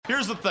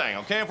here's the thing,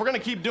 okay? If we're gonna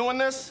keep doing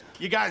this,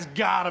 you guys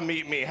gotta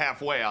meet me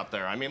halfway out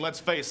there. I mean, let's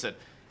face it,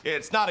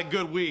 it's not a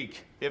good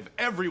week if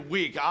every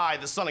week I,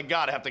 the son of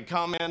God, have to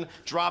come in,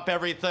 drop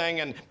everything,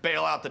 and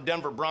bail out the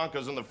Denver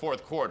Broncos in the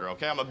fourth quarter,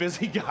 okay? I'm a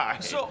busy guy.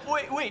 So,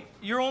 wait,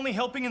 you're only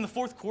helping in the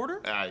fourth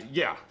quarter?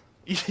 Yeah.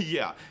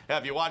 Yeah.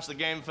 Have you watched the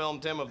game film,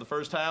 Tim, of the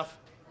first half?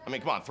 I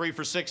mean, come on, 3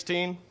 for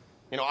 16?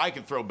 You know, I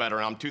could throw better,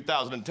 and I'm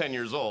 2010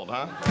 years old,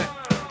 huh?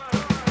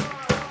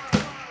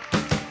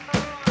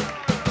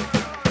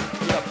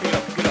 Get up, get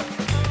up, get up.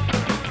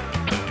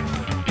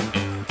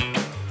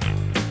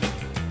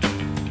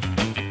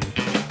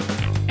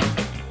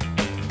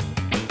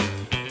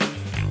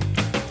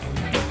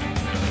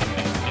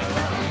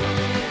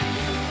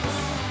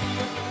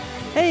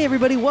 Hey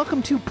everybody,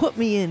 welcome to Put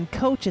Me In,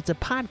 Coach. It's a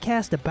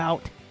podcast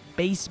about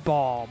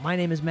baseball. My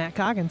name is Matt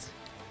Coggins.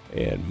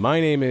 And my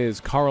name is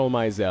Carl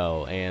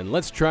Mizell, and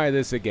let's try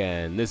this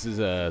again. This is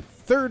a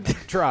third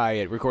try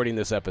at recording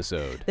this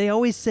episode. They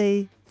always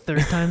say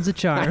third time's a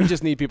charm. I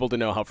just need people to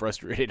know how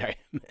frustrated I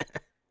am.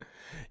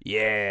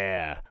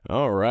 Yeah.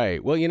 All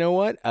right. Well, you know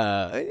what?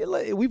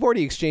 We've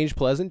already exchanged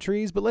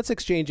pleasantries, but let's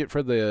exchange it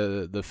for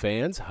the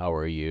fans. How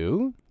are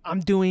you? I'm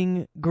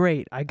doing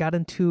great. I got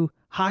into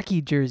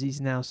hockey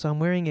jerseys now, so I'm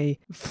wearing a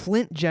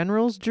Flint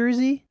Generals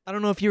jersey. I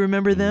don't know if you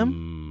remember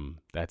them.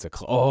 That's the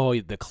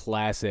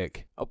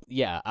classic. Oh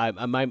yeah,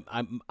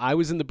 I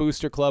was in the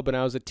booster club when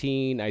I was a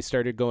teen. I was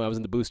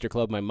in the booster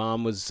club. My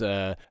mom was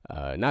not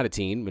a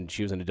teen when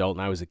she was an adult,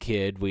 and I was a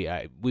kid. We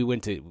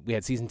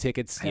had season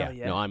tickets. Hell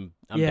yeah. No, I'm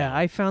yeah, down.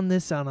 I found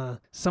this on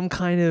some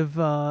kind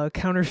of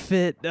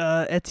counterfeit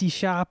Etsy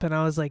shop, and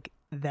I was like,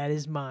 that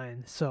is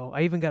mine. So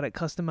I even got it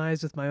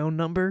customized with my own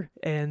number,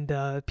 and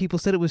people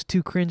said it was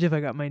too cringe if I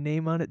got my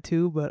name on it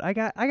too, but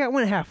I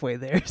went halfway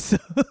there. So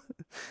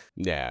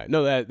yeah,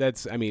 no,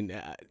 that's. I mean,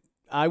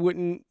 I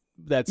wouldn't.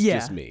 That's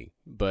just me.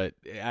 But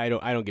I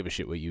don't give a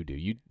shit what you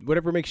do.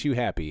 Whatever makes you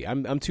happy.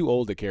 I'm too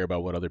old to care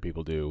about what other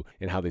people do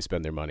and how they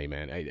spend their money,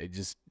 man. I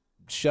just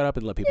shut up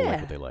and let people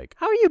like what they like.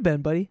 How are you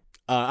been, buddy?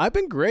 I've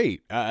been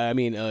great.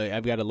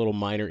 I've got a little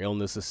minor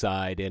illness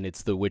aside, and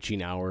it's the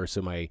witching hour,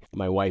 so my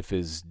wife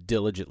is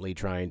diligently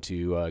trying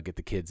to get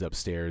the kids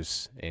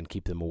upstairs and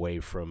keep them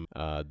away from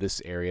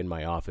this area in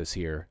my office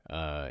here,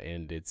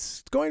 and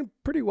it's going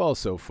pretty well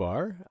so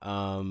far.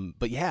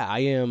 But yeah, I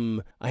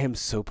am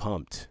so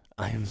pumped.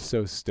 I am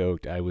so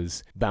stoked. I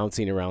was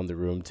bouncing around the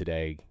room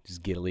today,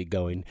 just giddily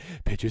going,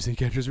 pitchers and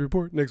catchers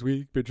report next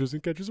week, pitchers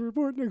and catchers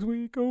report next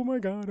week. Oh my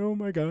God,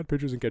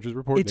 pitchers and catchers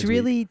report next week. It's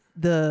really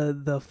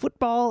the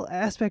football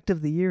aspect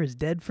of the year is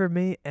dead for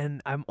me,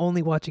 and I'm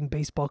only watching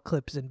baseball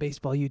clips and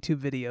baseball YouTube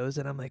videos,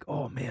 and I'm like,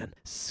 oh man,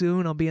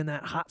 soon I'll be in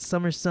that hot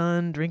summer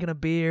sun, drinking a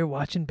beer,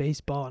 watching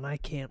baseball, and I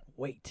can't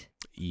wait.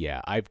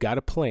 Yeah, I've got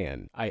a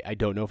plan. I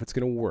don't know if it's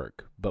going to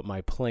work, but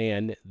my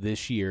plan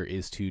this year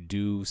is to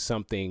do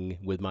something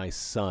with my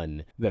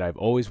son that I've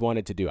always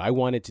wanted to do. I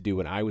wanted to do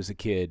when I was a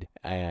kid,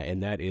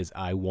 and that is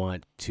I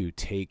want to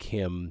take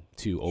him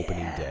to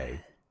opening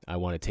day. I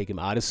want to take him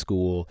out of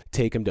school,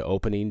 take him to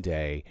opening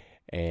day,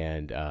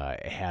 and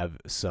have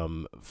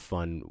some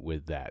fun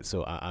with that.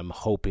 So I'm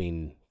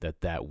hoping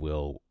that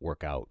will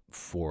work out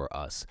for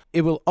us.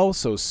 It will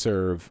also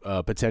serve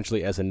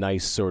potentially as a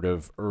nice sort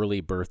of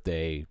early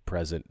birthday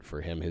present for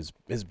him.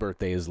 His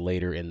birthday is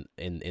later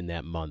in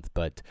that month,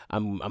 but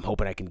I'm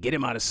hoping I can get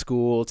him out of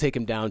school, take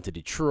him down to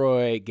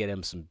Detroit, get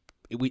him some.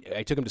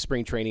 I took him to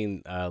spring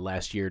training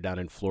last year down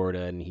in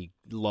Florida, and he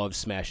loved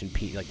smashing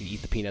to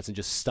eat the peanuts and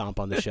just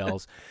stomp on the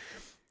shells.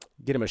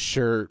 Get him a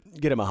shirt,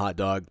 get him a hot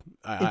dog.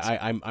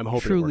 I'm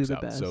hoping it works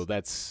out. Best. So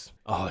that's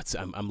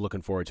I'm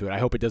looking forward to it. I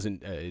hope it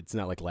doesn't. It's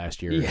not like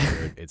last year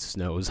where it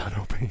snows on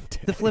opening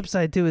day. The flip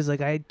side too is like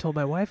I told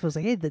my wife, I was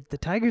like, hey, the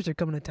Tigers are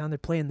coming to town. They're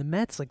playing the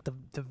Mets, like the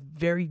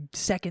very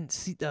second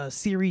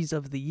series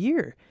of the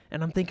year,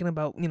 and I'm thinking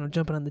about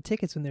jumping on the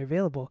tickets when they're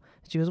available.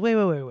 She goes,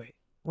 wait.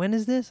 When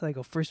is this? I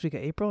go, first week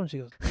of April, and she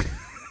goes,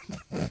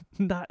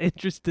 not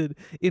interested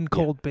in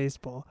cold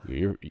baseball.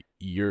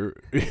 You're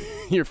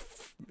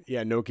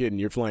yeah, no kidding.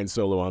 You're flying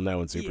solo on that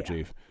one, Super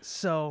Chief.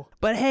 So,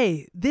 but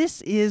hey,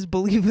 this is,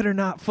 believe it or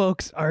not,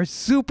 folks, our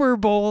Super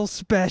Bowl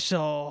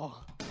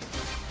special.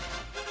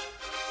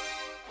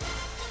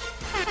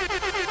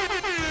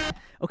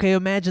 Okay,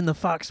 imagine the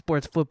Fox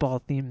Sports football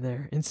theme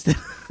there instead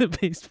of the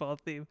baseball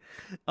theme.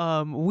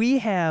 We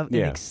have an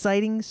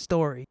exciting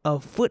story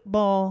of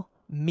football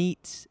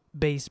meets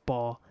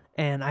baseball.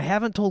 And I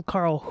haven't told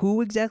Carl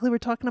who exactly we're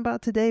talking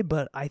about today,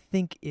 but I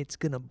think it's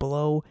going to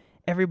blow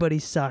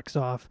everybody's socks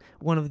off.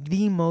 One of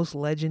the most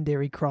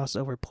legendary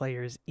crossover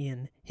players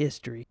in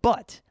history.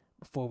 But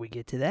before we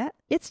get to that,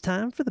 it's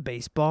time for the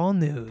baseball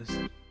news.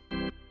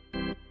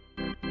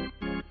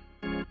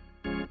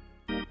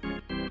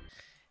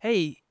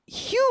 Hey,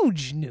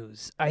 huge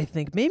news, I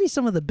think. Maybe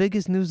some of the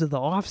biggest news of the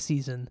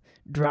offseason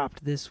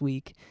dropped this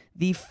week.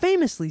 The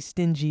famously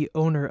stingy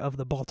owner of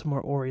the Baltimore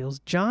Orioles,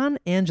 John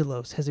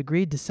Angelos, has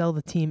agreed to sell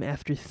the team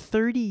after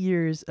 30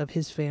 years of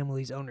his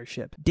family's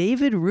ownership.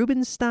 David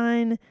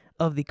Rubenstein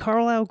of the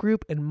Carlyle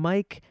Group and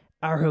Mike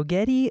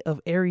Arhogeti of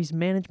Ares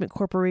Management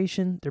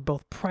Corporation, they're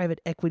both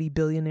private equity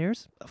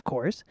billionaires, of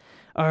course,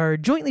 are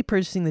jointly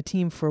purchasing the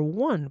team for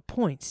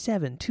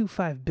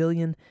 $1.725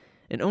 billion,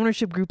 an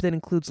ownership group that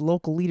includes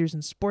local leaders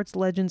and sports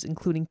legends,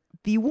 including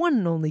the one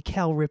and only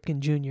Cal Ripken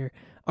Jr.,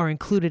 are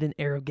included in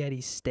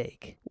Arrogeti's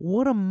stake.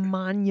 What a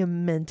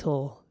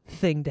monumental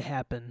thing to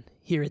happen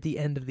here at the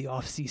end of the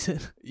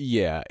offseason.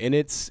 Yeah, and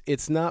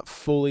it's not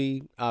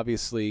fully,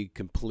 obviously,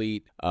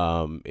 complete.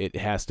 It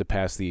has to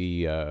pass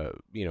the,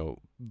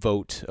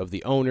 vote of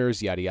the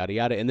owners, yada, yada,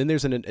 yada. And then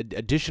there's an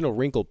additional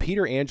wrinkle.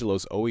 Peter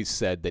Angelos always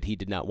said that he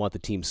did not want the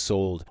team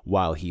sold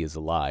while he is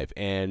alive.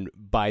 And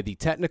by the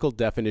technical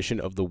definition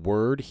of the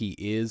word, he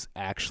is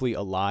actually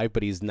alive,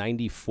 but he's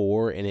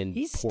 94 and in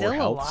He's poor still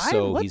health. alive?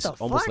 So What he's the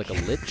almost fuck? like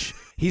a lich.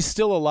 He's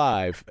still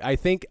alive. I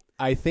think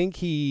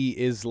he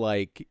is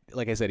like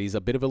I said, he's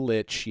a bit of a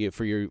lich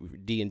for your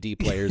D&D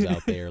players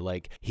out there.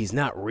 Like, he's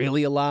not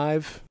really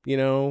alive,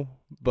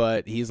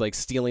 but he's like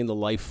stealing the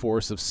life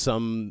force of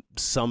some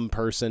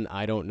person,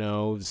 I don't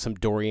know, some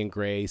Dorian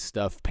Gray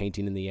stuff,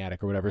 painting in the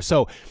attic or whatever.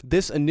 So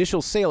this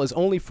initial sale is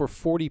only for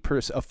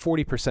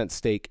 40%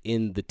 stake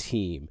in the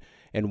team.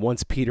 And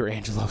once Peter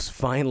Angelos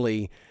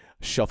finally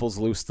shuffles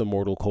loose the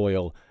mortal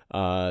coil,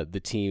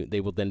 the team,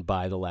 they will then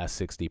buy the last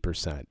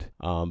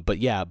 60%. But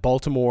yeah,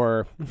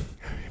 Baltimore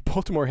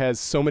has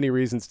so many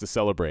reasons to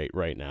celebrate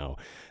right now.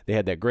 They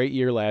had that great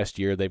year last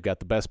year. They've got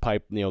the best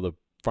the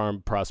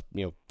farm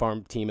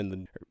team and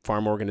the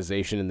farm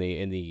organization in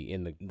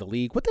the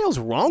league. What the hell's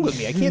wrong with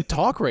me? I can't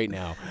talk right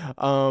now.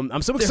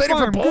 I'm so excited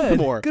for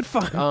Baltimore. Good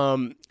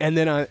farm. And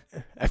then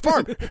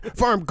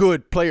farm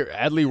good player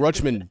Adley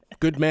Rutschman,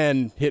 good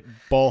man, hit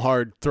ball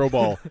hard, throw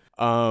ball.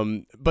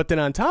 But then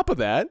on top of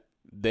that,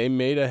 they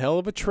made a hell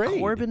of a trade.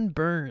 Corbin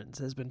Burns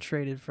has been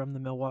traded from the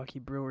Milwaukee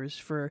Brewers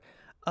for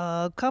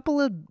a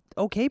couple of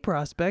okay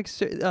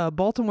prospects.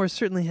 Baltimore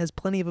certainly has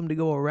plenty of them to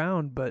go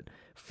around, but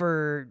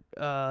for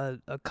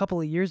a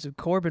couple of years of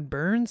Corbin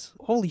Burns,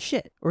 holy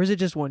shit. Or is it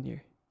just 1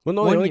 year? Well,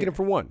 no, they only get him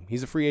for one.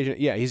 He's a free agent.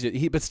 Yeah,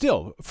 but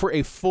still, for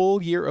a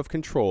full year of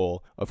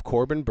control of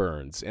Corbin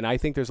Burns, and I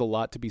think there's a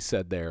lot to be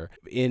said there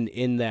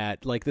in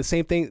that, like the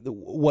same thing,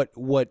 what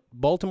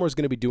Baltimore's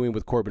going to be doing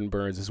with Corbin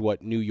Burns is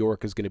what New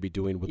York is going to be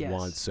doing with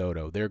Juan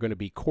Soto. They're going to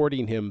be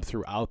courting him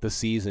throughout the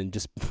season,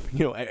 just,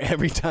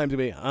 every time to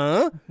be,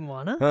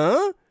 Wanna?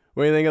 Huh?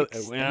 What do you think of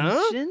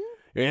Extension?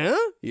 Yeah?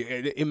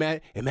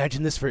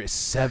 Imagine this for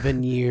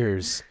 7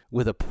 years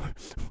with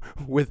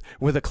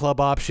a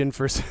club option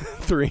for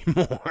 3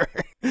 more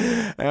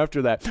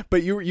after that.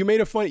 But you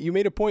made a point.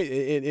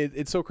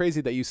 It's so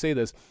crazy that you say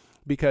this,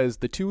 because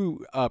the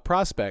two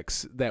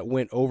prospects that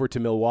went over to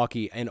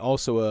Milwaukee and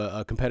also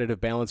a competitive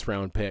balance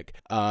round pick,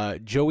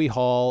 DL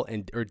Hall,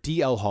 and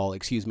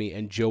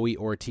Joey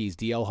Ortiz.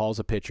 DL Hall's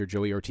a pitcher.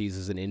 Joey Ortiz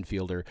is an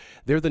infielder.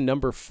 They're the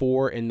number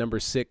 4 and number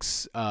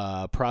 6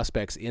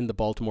 prospects in the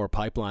Baltimore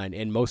pipeline,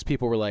 and most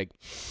people were like,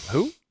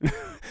 "Who?"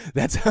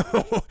 That's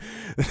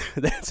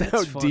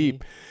how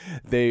deep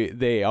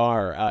they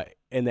are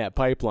in that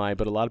pipeline.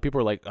 But a lot of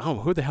people are like, "Oh,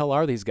 who the hell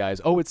are these guys?"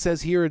 Oh, it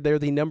says here they're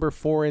the number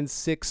 4 and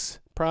 6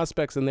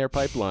 prospects in their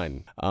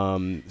pipeline.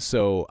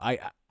 So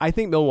I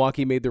think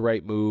Milwaukee made the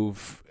right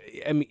move.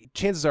 I mean,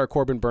 chances are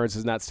Corbin Burns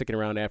is not sticking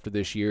around after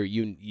this year.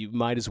 You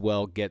might as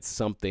well get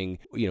something,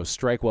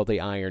 strike while the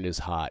iron is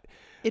hot.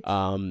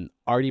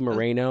 Artie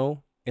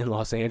Moreno in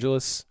Los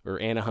Angeles or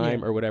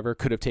Anaheim or whatever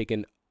could have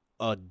taken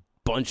a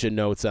bunch of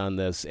notes on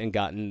this and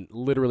gotten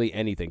literally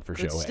anything for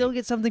Shohei. Still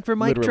get something for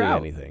Mike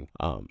Trout. Anything.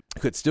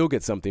 Could still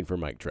get something for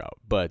Mike Trout.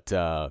 But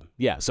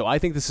yeah, so I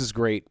think this is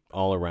great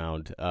all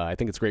around. I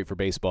think it's great for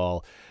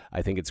baseball.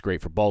 I think it's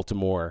great for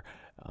Baltimore.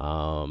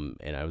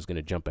 And I was going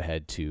to jump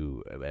ahead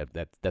to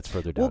that's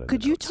further down. Well,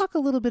 could you talk a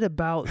little bit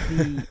about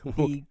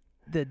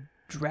the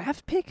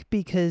draft pick?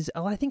 Because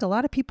I think a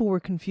lot of people were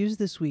confused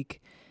this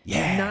week.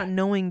 Yeah. Not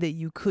knowing that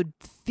you could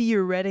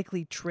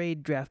theoretically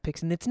trade draft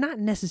picks. And it's not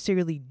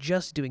necessarily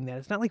just doing that.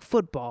 It's not like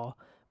football.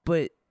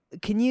 But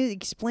can you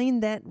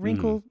explain that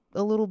wrinkle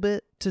a little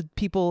bit to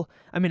people?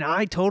 I mean,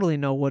 I totally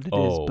know what it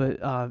is, but,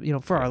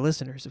 for our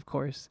listeners, of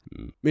course.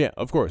 Yeah,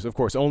 of course.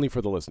 Only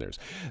for the listeners.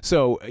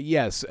 So,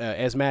 yes,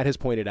 as Matt has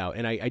pointed out,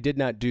 and I did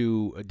not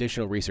do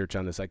additional research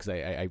on this because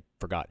I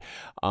forgot,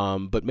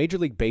 but Major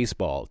League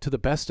Baseball, to the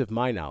best of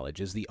my knowledge,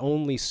 is the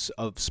only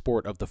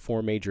sport of the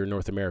 4 major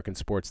North American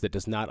sports that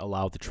does not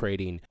allow the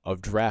trading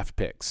of draft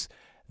picks.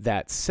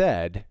 That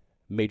said,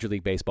 Major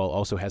League Baseball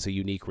also has a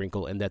unique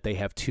wrinkle in that they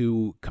have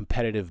 2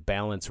 competitive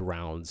balance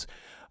rounds.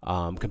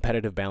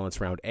 Competitive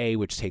balance round A,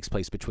 which takes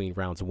place between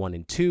rounds 1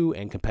 and 2,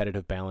 and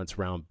competitive balance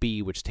round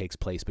B, which takes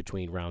place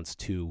between rounds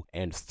 2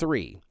 and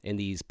 3. And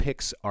these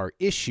picks are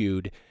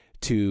issued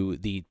to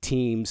the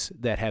teams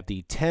that have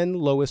the 10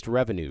 lowest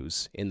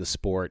revenues in the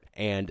sport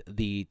and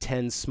the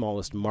 10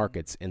 smallest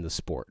markets in the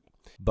sport.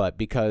 But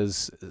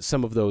because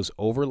some of those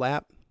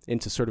overlap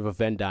into sort of a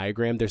Venn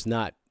diagram, there's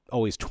not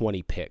always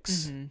 20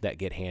 picks that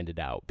get handed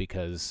out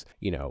because,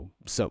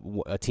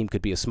 a team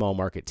could be a small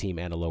market team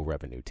and a low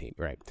revenue team,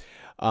 right?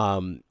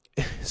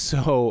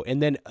 So,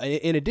 and then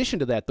in addition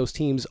to that, those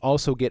teams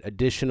also get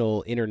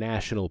additional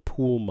international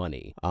pool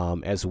money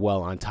as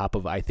well on top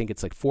of, I think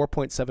it's like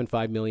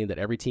 $4.75 million that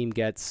every team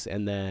gets,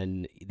 and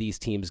then these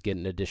teams get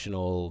an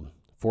additional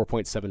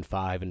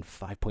 4.75 and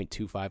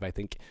 5.25, I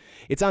think.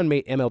 It's on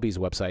MLB's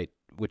website,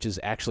 which is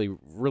actually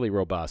really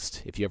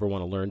robust if you ever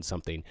want to learn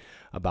something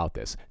about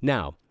this.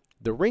 Now,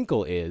 the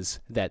wrinkle is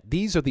that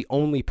these are the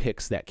only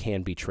picks that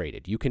can be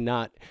traded. You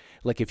cannot,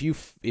 like if you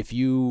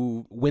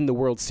win the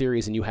World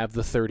Series and you have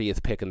the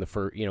 30th pick in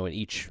the in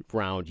each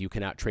round, you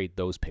cannot trade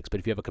those picks.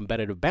 But if you have a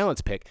competitive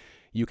balance pick,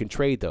 you can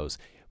trade those.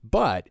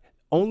 But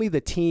only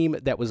the team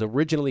that was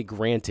originally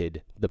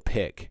granted the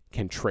pick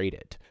can trade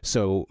it.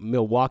 So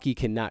Milwaukee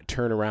cannot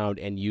turn around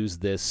and use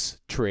this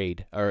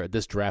trade or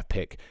this draft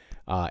pick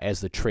as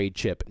the trade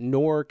chip,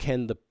 nor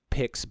can the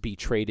picks be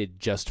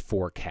traded just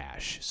for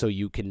cash. So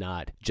you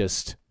cannot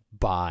just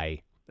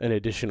buy an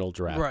additional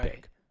draft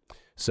pick.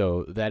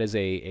 So that is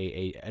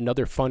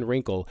another fun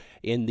wrinkle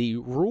in the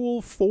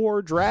Rule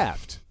 4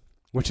 draft,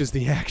 which is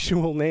the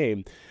actual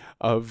name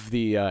of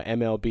the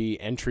MLB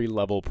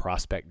entry-level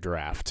prospect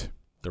draft,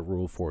 the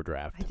Rule 4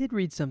 draft. I did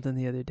read something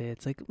the other day.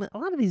 It's like a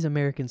lot of these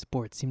American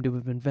sports seem to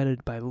have been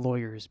vetted by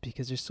lawyers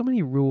because there's so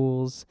many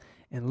rules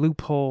and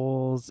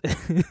loopholes.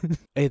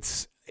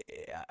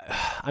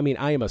 I mean,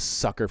 I am a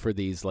sucker for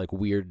these like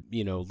weird,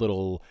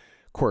 little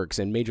quirks,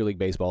 and Major League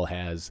Baseball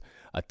has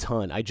a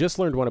ton. I just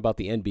learned one about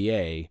the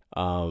NBA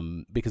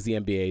because the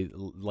NBA,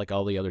 like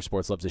all the other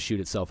sports, loves to shoot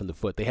itself in the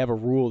foot. They have a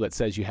rule that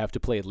says you have to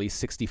play at least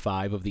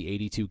 65 of the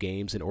 82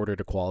 games in order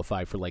to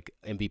qualify for like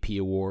MVP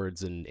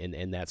awards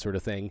and that sort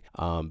of thing,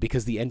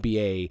 because the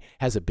NBA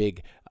has a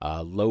big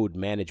load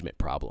management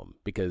problem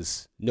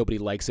because nobody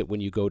likes it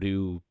when you go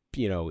to,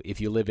 if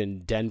you live in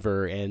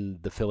Denver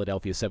and the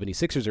Philadelphia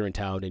 76ers are in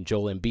town and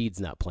Joel Embiid's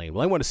not playing.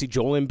 Well, I want to see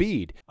Joel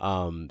Embiid.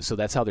 So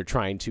that's how they're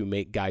trying to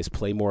make guys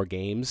play more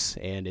games.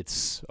 And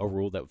it's a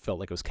rule that felt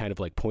like it was kind of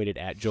like pointed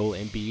at Joel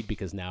Embiid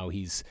because now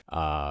he's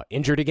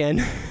injured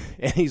again.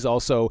 And he's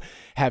also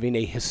having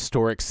a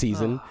historic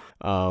season.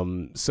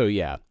 So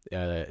yeah,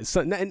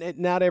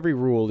 not every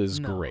rule is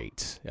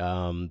great.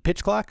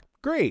 Pitch clock,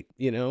 great.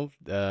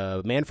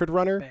 Manfred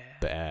runner,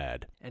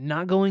 bad. And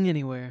not going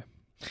anywhere.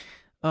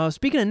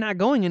 Speaking of not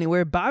going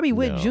anywhere, Bobby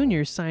Witt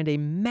Jr. signed a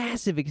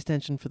massive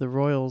extension for the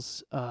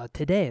Royals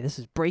today. This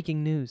is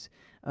breaking news.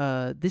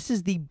 This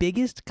is the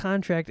biggest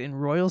contract in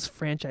Royals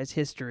franchise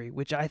history,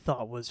 which I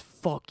thought was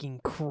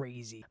fucking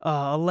crazy.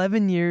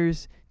 11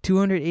 years,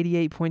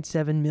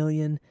 $288.7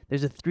 million.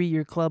 There's a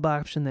 3-year club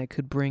option that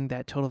could bring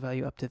that total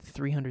value up to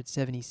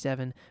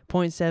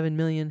 $377.7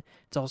 million.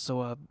 It's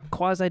also a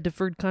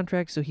quasi-deferred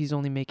contract, so he's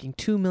only making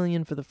 $2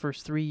 million for the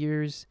first 3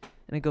 years.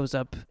 And it goes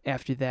up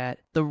after that.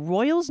 The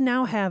Royals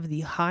now have the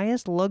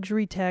highest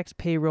luxury tax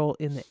payroll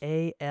in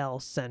the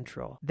AL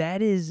Central.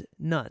 That is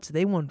nuts.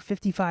 They won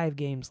 55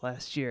 games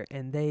last year,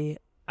 and they,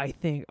 I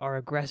think, are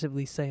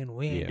aggressively saying,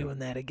 we ain't doing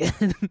that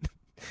again.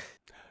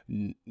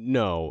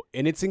 No,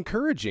 and it's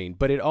encouraging,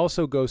 but it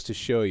also goes to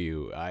show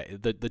you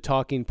the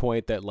talking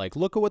point that, like,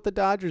 look at what the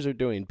Dodgers are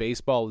doing.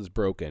 Baseball is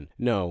broken.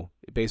 No,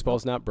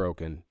 baseball's not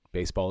broken.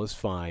 Baseball is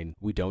fine.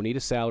 We don't need a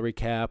salary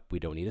cap. We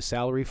don't need a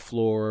salary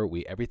floor.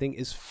 Everything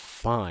is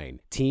fine.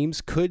 Teams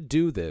could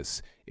do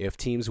this if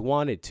teams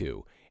wanted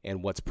to.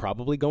 And what's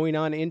probably going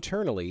on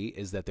internally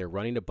is that they're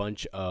running a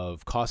bunch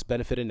of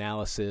cost-benefit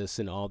analysis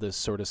and all this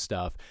sort of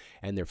stuff,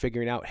 and they're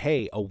figuring out,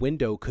 hey, a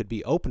window could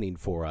be opening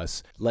for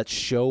us. Let's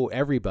show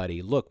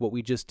everybody, look, what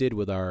we just did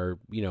with our,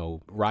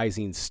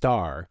 rising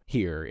star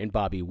here in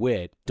Bobby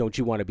Witt. Don't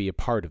you want to be a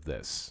part of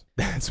this?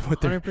 That's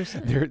what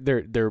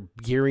 100%. They're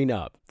gearing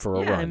up for a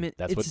run. I mean,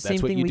 that's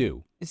what you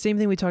do. Same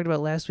thing we talked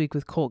about last week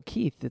with Colt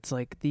Keith. It's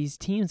like these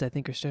teams, I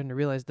think, are starting to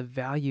realize the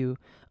value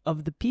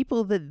of the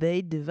people that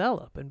they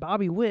develop. And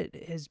Bobby Witt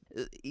has,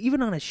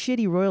 even on a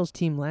shitty Royals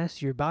team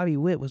last year, Bobby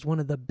Witt was one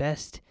of the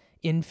best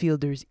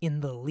infielders in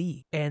the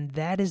league. And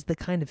that is the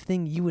kind of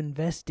thing you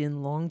invest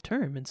in long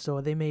term. And so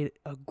they made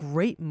a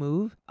great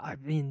move. I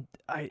mean,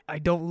 I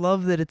don't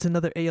love that it's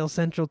another AL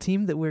Central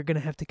team that we're going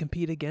to have to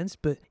compete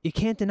against, but you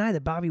can't deny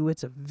that Bobby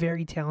Witt's a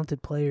very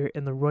talented player,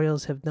 and the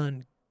Royals have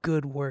done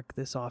good work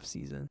this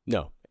offseason.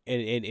 No.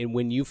 And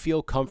when you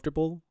feel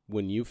comfortable,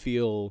 when you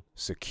feel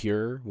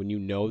secure, when you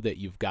know that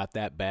you've got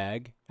that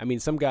bag, I mean,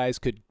 some guys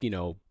could,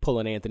 pull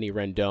an Anthony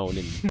Rendon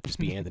and just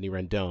be Anthony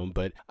Rendon.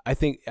 But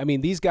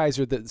these guys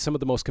are some of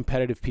the most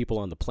competitive people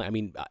on the planet. I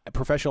mean,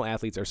 professional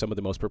athletes are some of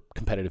the most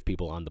competitive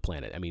people on the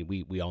planet. I mean,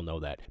 we all know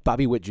that.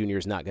 Bobby Witt Jr.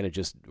 is not going to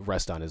just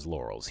rest on his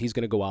laurels. He's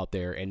going to go out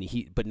there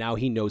but now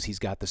he knows he's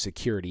got the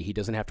security. He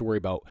doesn't have to worry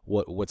about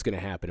what's going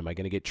to happen. Am I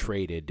going to get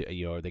traded?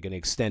 Are they going to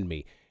extend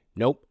me?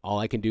 Nope. All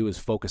I can do is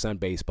focus on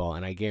baseball,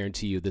 and I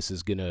guarantee you this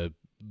is gonna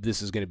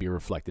be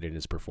reflected in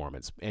his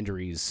performance.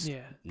 Injuries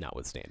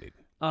notwithstanding.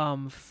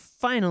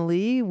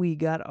 Finally, we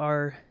got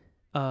our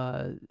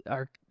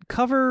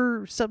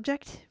cover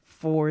subject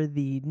for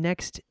the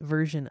next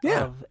version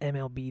of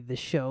MLB The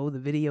Show, the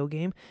video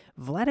game,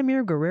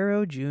 Vladimir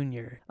Guerrero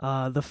Jr.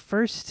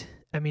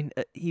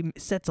 He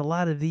sets a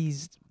lot of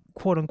these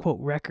quote-unquote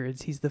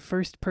records. He's the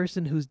first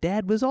person whose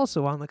dad was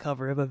also on the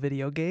cover of a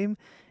video game,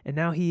 and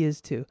now he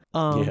is too.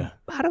 How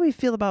do we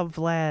feel about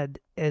Vlad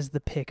as the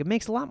pick? It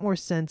makes a lot more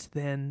sense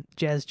than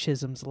Jazz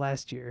Chisholm's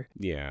last year.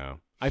 Yeah,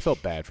 I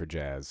felt bad for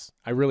Jazz.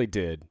 I really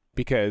did.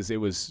 Because it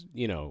was,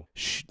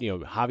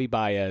 Javi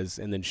Baez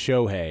and then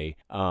Shohei,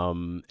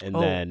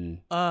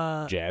 then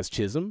Jazz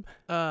Chisholm.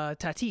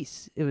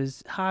 Tatis. It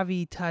was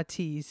Javi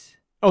Tatis.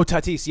 Oh,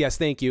 Tatis. Yes,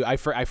 thank you. I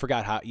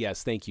forgot how.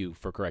 Yes, thank you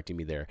for correcting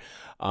me there.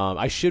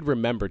 I should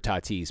remember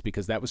Tatis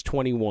because that was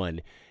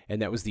 21,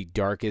 and that was the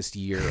darkest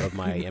year of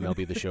my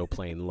MLB The Show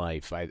playing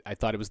life. I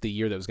thought it was the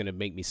year that was going to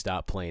make me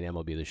stop playing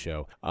MLB The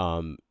Show.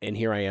 And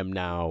here I am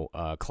now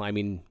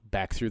climbing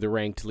back through the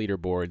ranked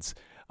leaderboards.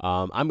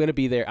 I'm gonna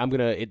be there.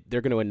 They're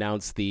gonna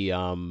announce the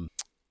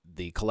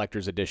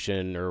collector's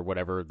edition or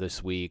whatever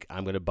this week.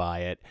 I'm gonna buy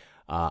it.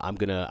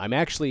 I'm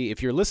actually,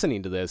 if you're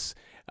listening to this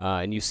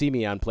and you see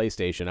me on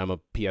PlayStation, I'm a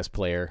PS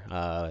player.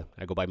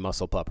 I go by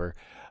Muscle Pupper.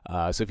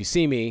 So if you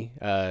see me,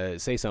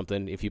 say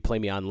something. If you play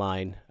me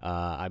online,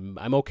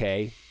 I'm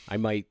okay.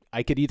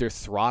 I could either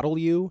throttle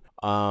you,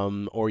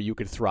 or you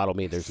could throttle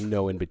me. There's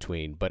no in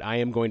between. But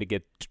I'm gonna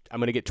get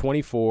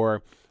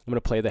 24. I'm going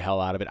to play the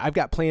hell out of it. I've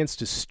got plans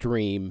to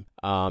stream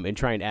and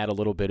try and add a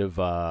little bit of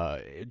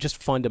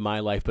just fun to my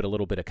life, but a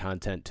little bit of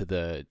content to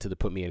the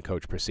Put Me in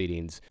Coach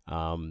proceedings.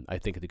 I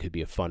think it could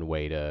be a fun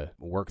way to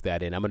work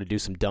that in. I'm going to do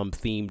some dumb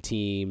theme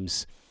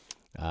teams.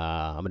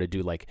 I'm going to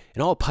do like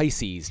an all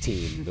Pisces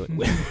team,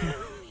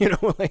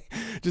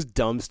 just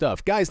dumb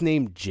stuff. Guy's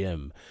named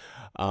Jim.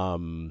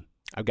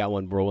 I've got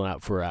one rolling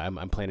out for,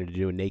 I'm planning to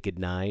do a Naked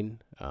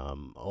 9.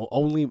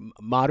 Only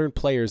modern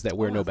players that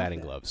wear no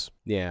batting gloves.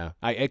 Yeah.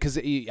 Because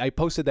I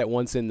posted that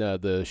once in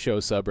the show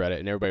subreddit,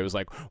 and everybody was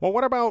like, well,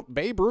 what about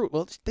Babe Ruth?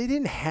 Well, they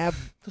didn't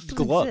have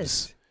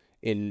gloves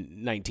in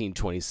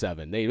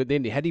 1927. They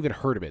hadn't even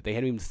heard of it. They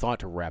hadn't even thought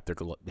to wrap their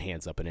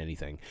hands up in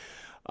anything.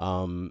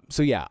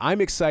 So yeah,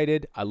 I'm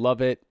excited. I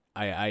love it.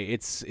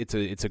 It's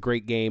a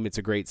great game. It's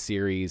a great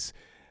series.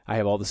 I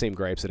have all the same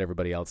gripes that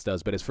everybody else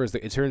does, but as far as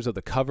in terms of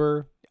the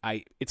cover,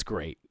 it's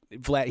great.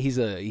 Vlad,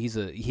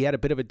 he had a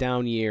bit of a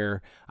down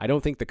year. I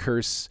don't think the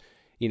curse,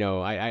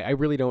 I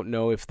really don't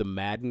know if the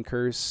Madden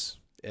curse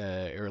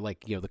or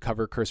the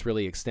cover curse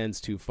really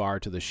extends too far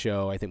to the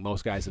show. I think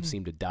most guys have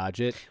seemed to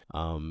dodge it,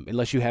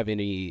 unless you have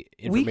any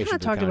information. We kind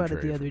of talked about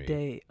it the other me.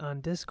 day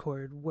on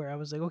Discord, where I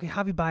was like, okay,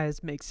 Javi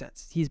Baez makes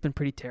sense. He's been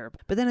pretty terrible.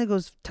 But then it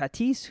goes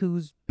Tatis,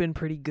 who's been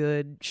pretty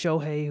good,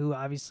 Shohei, who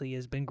obviously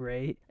has been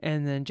great,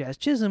 and then Jazz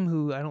Chisholm,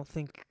 who I don't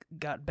think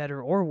got better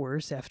or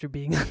worse after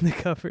being on the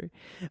cover.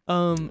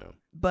 No.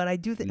 But I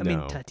do think,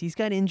 Tatis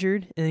got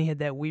injured, and then he had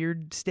that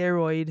weird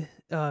steroid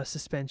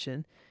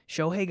suspension.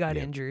 Shohei got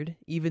injured,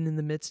 even in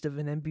the midst of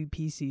an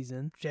MVP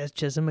season. Jazz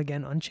Chisholm,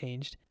 again,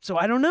 unchanged. So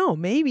I don't know.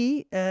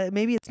 Maybe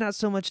it's not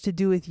so much to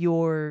do with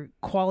your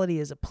quality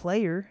as a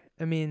player.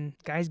 I mean,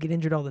 guys get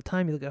injured all the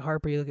time. You look at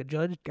Harper, you look at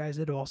Judge, guys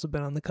that have also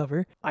been on the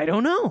cover. I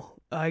don't know.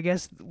 I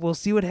guess we'll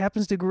see what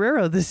happens to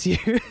Guerrero this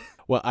year.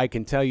 Well, I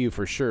can tell you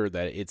for sure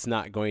that it's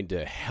not going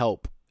to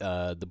help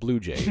the Blue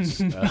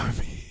Jays.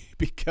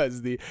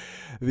 Because the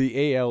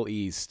AL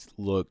East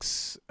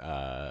looks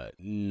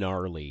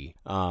gnarly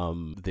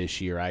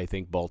this year. I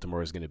think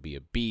Baltimore is going to be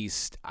a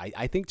beast.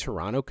 I think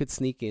Toronto could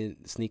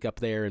sneak up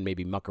there and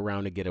maybe muck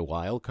around and get a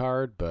wild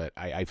card. But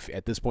I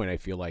at this point I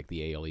feel like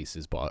the AL East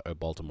is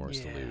Baltimore's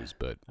to lose.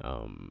 But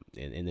and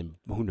then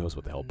who knows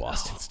what the hell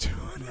Boston's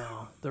doing?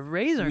 No, the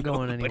Rays aren't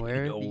going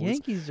anywhere. Knows. The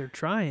Yankees are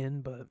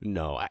trying, but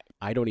no,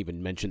 I don't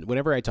even mention.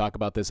 Whenever I talk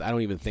about this, I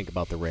don't even think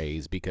about the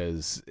Rays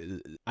because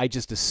I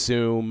just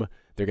assume.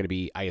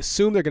 I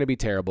assume they're going to be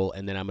terrible,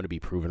 and then I'm going to be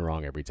proven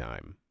wrong every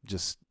time.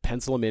 Just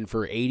pencil them in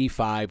for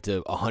 85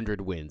 to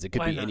 100 wins. It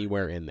could be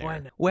anywhere in there. Why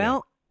not?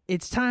 Well,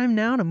 it's time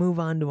now to move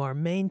on to our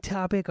main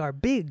topic, our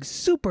big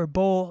Super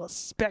Bowl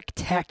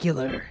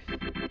spectacular.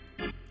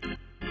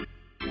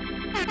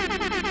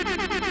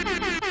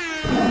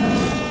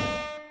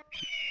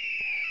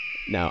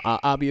 Now,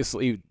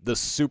 obviously, the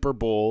Super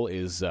Bowl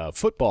is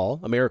football,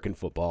 American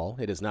football.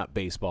 It is not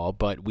baseball,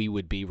 but we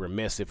would be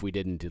remiss if we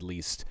didn't at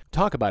least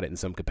talk about it in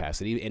some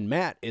capacity. And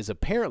Matt is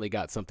apparently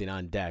got something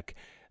on deck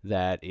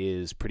that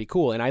is pretty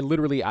cool. And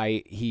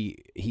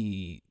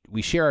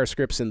we share our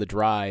scripts in the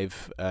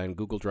Drive, in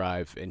Google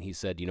Drive, and he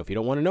said, if you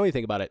don't want to know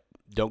anything about it,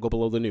 don't go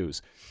below the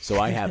news. So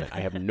I haven't.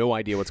 I have no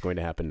idea what's going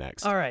to happen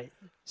next. All right.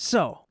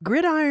 So,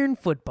 gridiron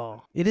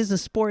football. It is a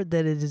sport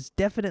that it is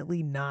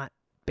definitely not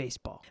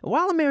baseball.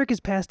 While America's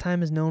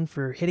pastime is known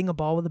for hitting a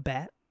ball with a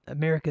bat,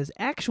 America's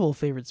actual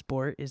favorite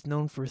sport is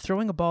known for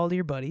throwing a ball to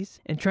your buddies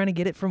and trying to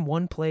get it from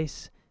one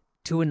place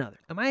to another.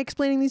 Am I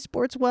explaining these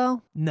sports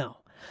well? No.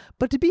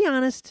 But to be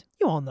honest,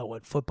 you all know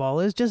what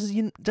football is just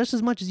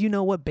as much as you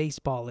know what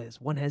baseball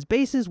is. One has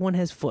bases, one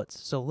has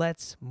foots. So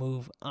let's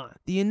move on.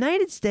 The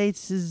United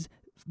States'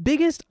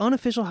 biggest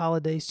unofficial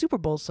holiday, Super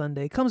Bowl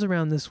Sunday, comes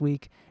around this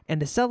week, and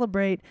to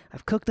celebrate,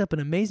 I've cooked up an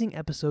amazing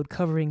episode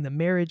covering the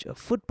marriage of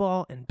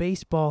football and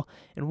baseball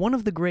and one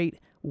of the great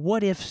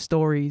what-if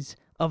stories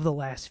of the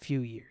last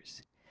few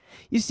years.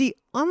 You see,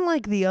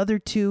 unlike the other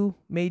two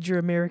major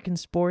American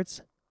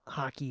sports,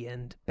 hockey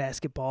and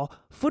basketball,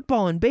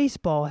 football and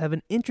baseball have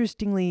an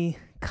interestingly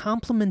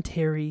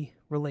complementary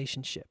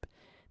relationship.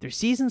 Their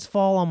seasons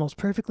fall almost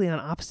perfectly on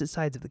opposite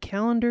sides of the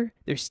calendar.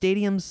 Their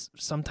stadiums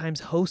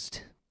sometimes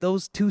host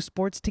those two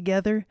sports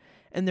together,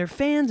 and their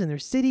fans and their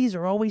cities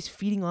are always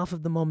feeding off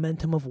of the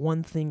momentum of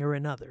one thing or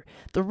another.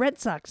 The Red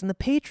Sox and the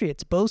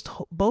Patriots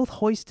both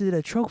hoisted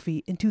a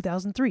trophy in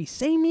 2003,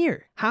 same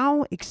year.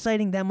 How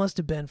exciting that must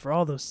have been for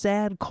all those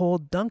sad,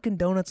 cold, Dunkin'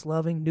 Donuts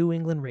loving New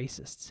England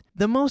racists.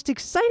 The most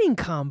exciting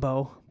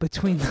combo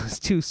between those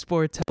two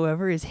sports,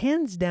 however, is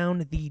hands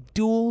down the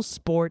dual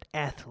sport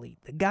athlete,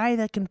 the guy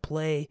that can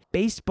play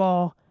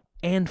baseball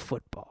and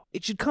football.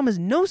 It should come as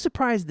no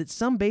surprise that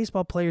some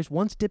baseball players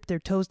once dipped their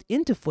toes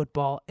into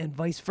football and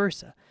vice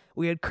versa.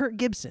 We had Kirk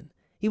Gibson.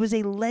 He was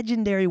a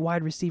legendary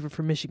wide receiver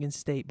for Michigan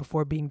State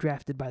before being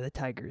drafted by the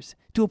Tigers,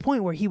 to a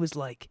point where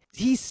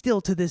he's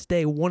still to this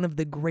day one of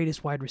the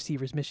greatest wide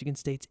receivers Michigan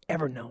State's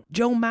ever known.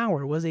 Joe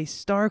Mauer was a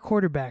star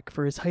quarterback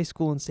for his high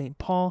school in St.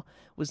 Paul,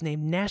 was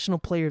named National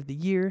Player of the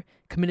Year,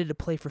 committed to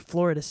play for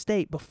Florida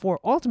State before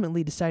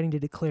ultimately deciding to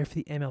declare for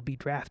the MLB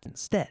draft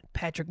instead.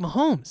 Patrick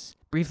Mahomes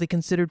briefly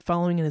considered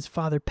following in his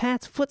father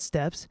Pat's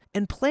footsteps,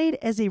 and played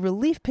as a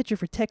relief pitcher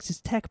for Texas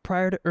Tech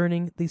prior to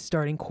earning the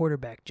starting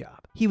quarterback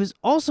job. He was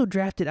also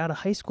drafted out of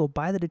high school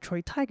by the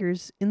Detroit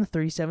Tigers in the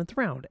 37th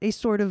round, a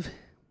sort of,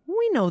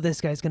 we know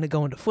this guy's going to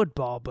go into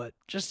football, but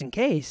just in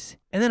case.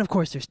 And then, of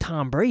course, there's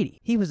Tom Brady.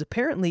 He was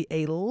apparently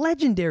a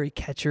legendary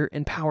catcher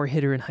and power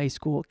hitter in high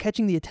school,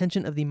 catching the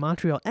attention of the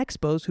Montreal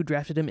Expos, who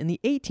drafted him in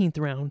the 18th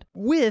round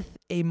with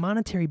a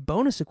monetary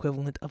bonus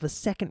equivalent of a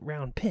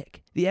second-round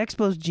pick. The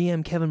Expos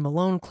GM Kevin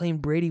Malone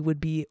claimed Brady would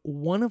be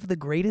one of the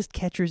greatest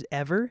catchers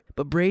ever,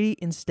 but Brady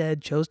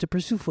instead chose to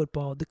pursue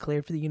football,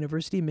 declared for the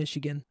University of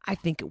Michigan. I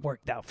think it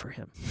worked out for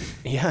him.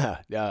 Yeah,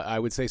 I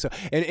would say so.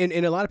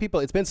 And a lot of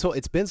people, it's been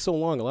so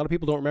long. A lot of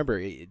people don't remember.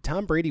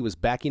 Tom Brady was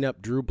backing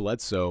up Drew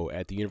Bledsoe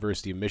at the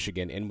University of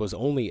Michigan and was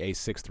only a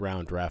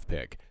 6th-round draft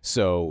pick.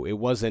 So it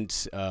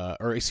wasn't,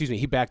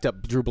 he backed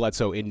up Drew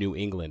Bledsoe in New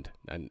England,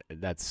 and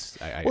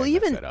that's I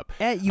even that up.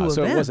 At U of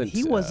M,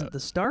 he wasn't the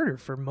starter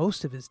for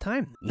most of his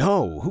time.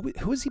 No,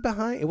 who was he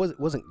behind? It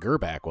wasn't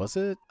Gerback, was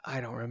it?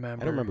 I don't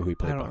remember. I don't remember who he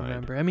played behind. I don't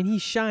remember. I mean, he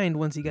shined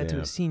once he got to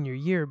his senior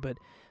year, but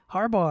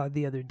Harbaugh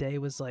the other day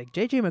was like,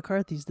 J.J.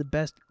 McCarthy's the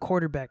best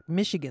quarterback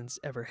Michigan's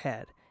ever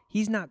had.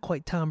 He's not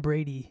quite Tom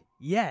Brady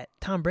yet.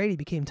 Tom Brady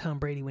became Tom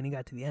Brady when he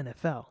got to the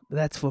NFL.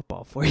 That's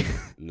football for you.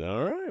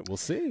 All right, we'll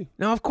see.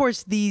 Now, of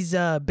course, these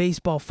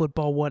baseball,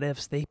 football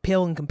what-ifs, they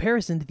pale in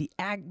comparison to the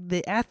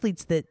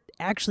athletes that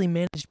actually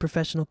managed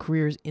professional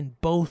careers in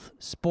both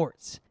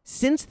sports.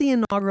 Since the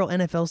inaugural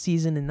NFL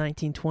season in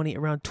 1920,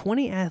 around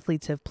 20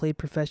 athletes have played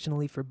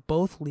professionally for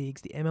both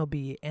leagues, the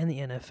MLB and the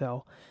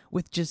NFL,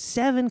 with just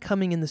 7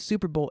 coming in the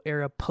Super Bowl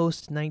era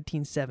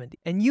post-1970.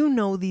 And you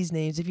know these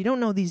names. If you don't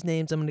know these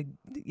names, I'm going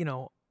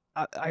to,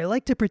 I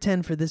like to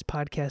pretend for this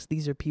podcast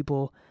these are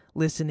people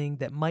listening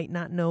that might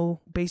not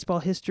know baseball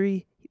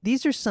history.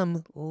 These are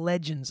some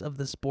legends of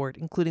the sport,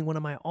 including one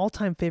of my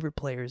all-time favorite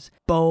players,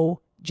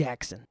 Bo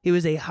Jackson. He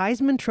was a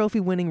Heisman Trophy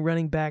winning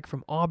running back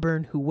from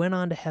Auburn who went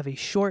on to have a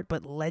short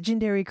but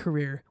legendary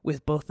career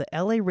with both the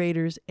LA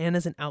Raiders and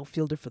as an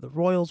outfielder for the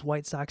Royals,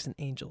 White Sox, and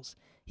Angels.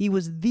 He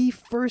was the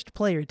first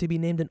player to be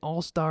named an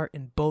All-Star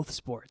in both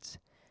sports.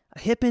 A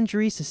hip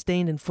injury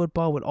sustained in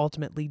football would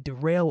ultimately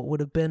derail what would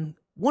have been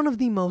one of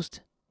the most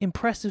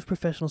impressive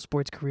professional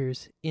sports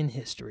careers in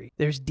history.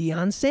 There's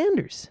Deion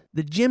Sanders.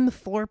 The Jim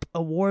Thorpe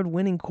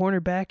Award-winning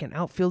cornerback and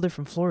outfielder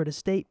from Florida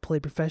State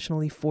played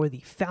professionally for the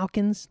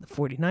Falcons, the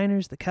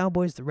 49ers, the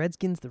Cowboys, the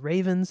Redskins, the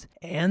Ravens,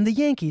 and the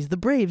Yankees, the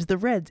Braves, the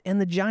Reds,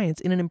 and the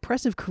Giants in an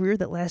impressive career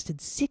that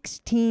lasted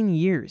 16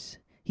 years.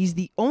 He's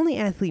the only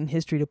athlete in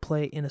history to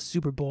play in a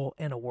Super Bowl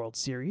and a World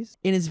Series.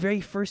 In his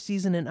very first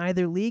season in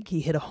either league, he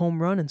hit a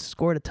home run and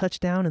scored a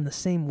touchdown in the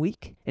same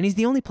week. And he's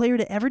the only player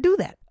to ever do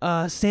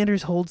that.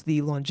 Sanders holds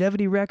the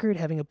longevity record,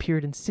 having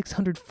appeared in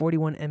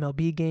 641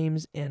 MLB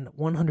games and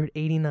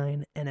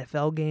 189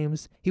 NFL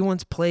games. He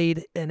once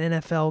played an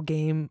NFL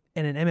game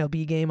and an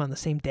MLB game on the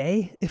same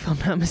day, if I'm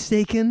not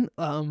mistaken.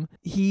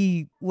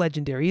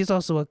 Legendary. He's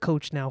also a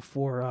coach now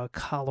for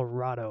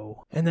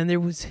Colorado. And then there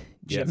was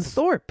Jim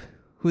Thorpe,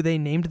 who they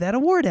named that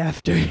award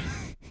after.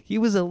 He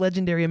was a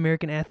legendary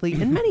American athlete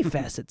in many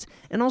facets,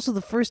 and also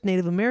the first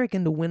Native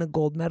American to win a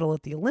gold medal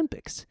at the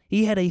Olympics.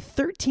 He had a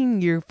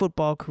 13-year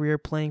football career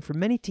playing for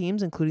many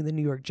teams, including the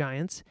New York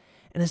Giants,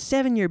 and a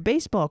 7-year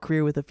baseball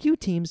career with a few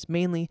teams,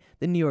 mainly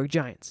the New York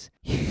Giants.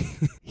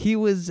 He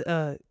was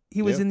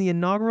in the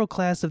inaugural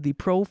class of the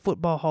Pro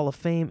Football Hall of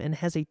Fame and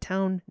has a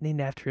town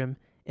named after him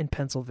in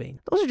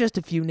Pennsylvania. Those are just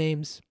a few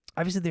names.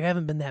 Obviously, there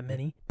haven't been that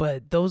many,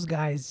 but those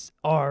guys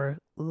are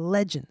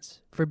legends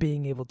for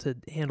being able to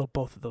handle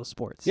both of those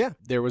sports. Yeah,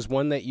 there was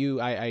one that you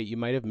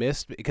might have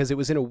missed because it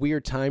was in a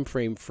weird time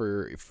frame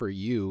for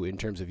you in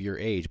terms of your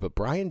age. But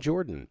Brian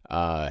Jordan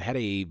had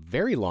a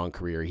very long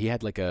career. He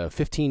had like a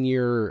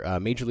 15-year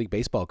Major League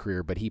Baseball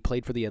career, but he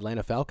played for the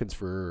Atlanta Falcons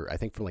for I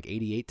think from like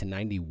 88 to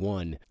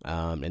 91,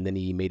 and then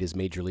he made his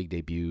Major League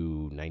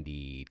debut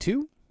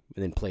 92.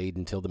 And then played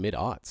until the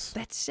mid-aughts.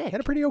 That's sick. Had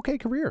a pretty okay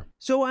career.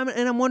 So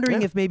I'm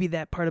wondering if maybe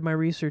that part of my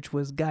research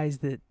was guys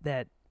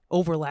that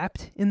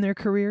overlapped in their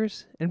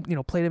careers and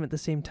played them at the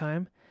same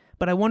time.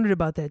 But I wondered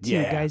about that too.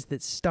 Yeah. Guys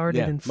that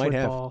started in might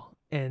have. football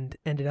and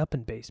ended up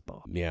in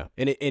baseball. Yeah,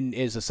 and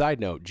as a side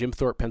note, Jim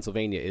Thorpe,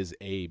 Pennsylvania is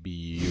a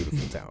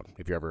beautiful town.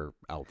 If you're ever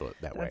out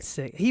that way. That's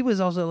sick. He was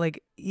also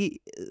like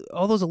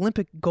all those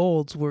Olympic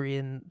golds were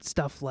in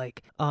stuff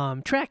like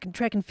track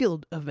and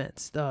field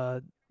events.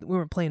 We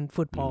weren't playing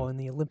football in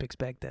the Olympics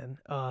back then.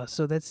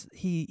 So that's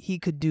he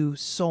could do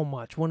so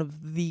much. One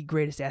of the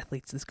greatest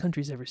athletes this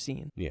country's ever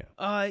seen.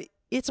 Yeah.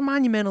 It's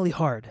monumentally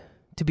hard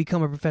to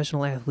become a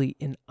professional athlete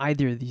in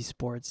either of these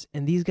sports.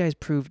 And these guys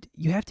proved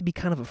you have to be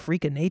kind of a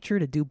freak of nature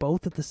to do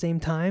both at the same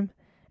time.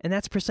 And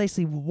that's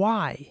precisely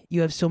why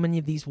you have so many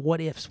of these what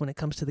ifs when it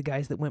comes to the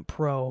guys that went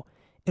pro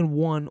in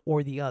one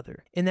or the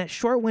other. In that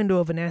short window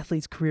of an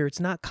athlete's career, it's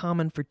not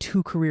common for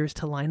two careers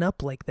to line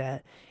up like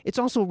that. It's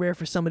also rare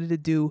for somebody to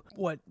do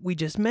what we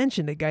just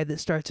mentioned, a guy that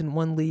starts in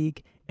one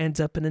league, ends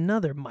up in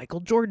another.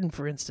 Michael Jordan,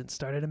 for instance,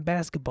 started in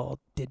basketball,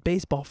 did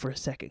baseball for a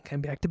second, came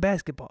back to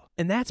basketball.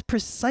 And that's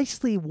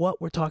precisely what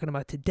we're talking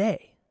about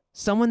today.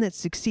 Someone that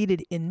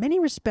succeeded in many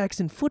respects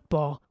in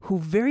football who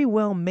very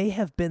well may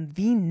have been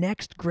the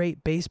next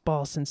great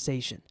baseball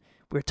sensation.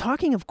 We're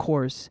talking, of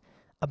course,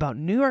 about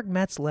New York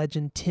Mets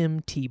legend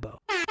Tim Tebow.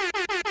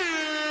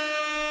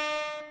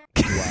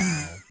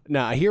 Wow.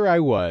 Now, here I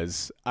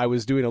was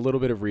doing a little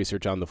bit of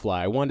research on the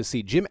fly. I wanted to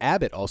see Jim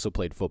Abbott also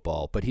played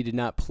football, but he did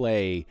not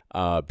play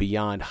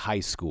beyond high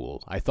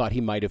school. I thought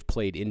he might have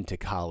played into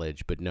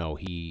college, but no,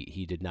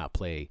 he did not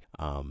play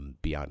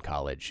beyond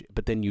college.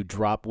 But then you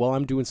drop, while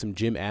I'm doing some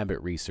Jim Abbott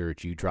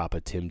research, you drop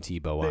a Tim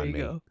Tebow on me.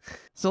 There you go.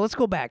 So let's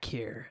go back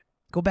here.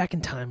 Go back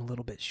in time a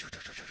little bit.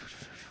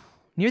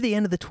 Near the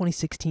end of the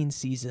 2016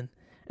 season,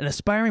 an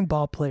aspiring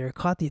ball player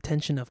caught the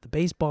attention of the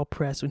baseball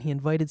press when he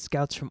invited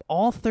scouts from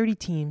all 30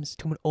 teams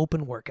to an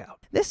open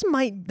workout. This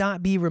might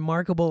not be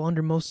remarkable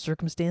under most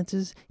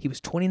circumstances. He was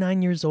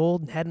 29 years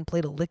old and hadn't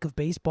played a lick of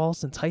baseball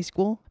since high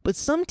school, but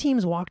some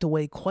teams walked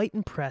away quite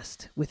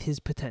impressed with his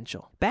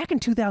potential. Back in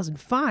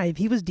 2005,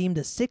 he was deemed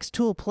a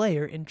six-tool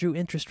player and drew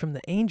interest from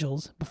the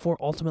Angels before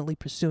ultimately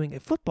pursuing a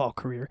football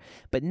career.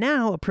 But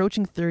now,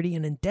 approaching 30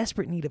 and in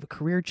desperate need of a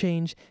career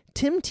change,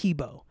 Tim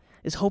Tebow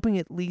is hoping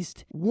at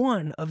least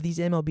one of these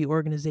MLB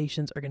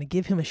organizations are going to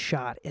give him a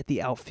shot at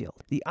the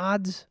outfield. The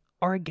odds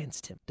are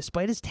against him.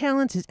 Despite his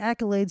talents, his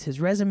accolades, his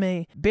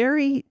resume,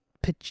 Barry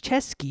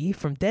Picheski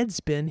from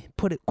Deadspin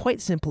put it quite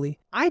simply,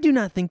 I do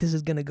not think this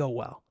is going to go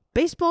well.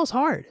 Baseball's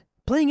hard.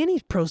 Playing any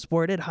pro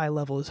sport at high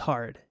level is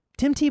hard.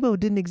 Tim Tebow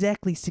didn't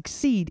exactly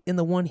succeed in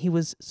the one he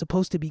was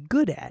supposed to be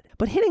good at,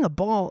 but hitting a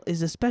ball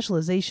is a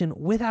specialization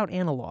without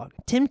analog.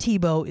 Tim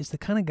Tebow is the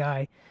kind of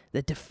guy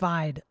that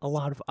defied a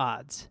lot of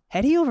odds.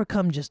 Had he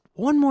overcome just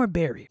one more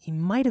barrier, he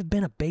might have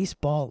been a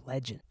baseball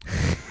legend.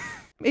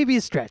 Maybe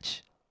a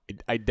stretch.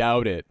 I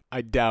doubt it.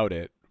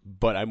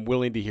 But I'm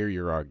willing to hear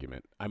your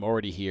argument. I'm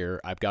already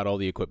here. I've got all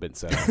the equipment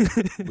set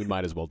up. We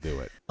might as well do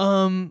it.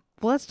 Well,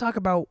 let's talk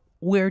about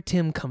where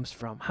Tim comes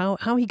from,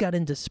 how he got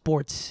into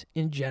sports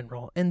in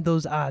general, and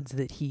those odds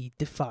that he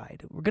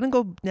defied. We're going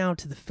to go now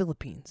to the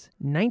Philippines.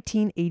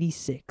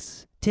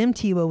 1986. Tim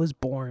Tebow was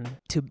born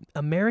to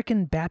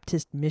American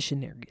Baptist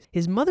missionaries.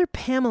 His mother,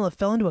 Pamela,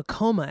 fell into a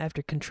coma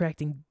after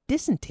contracting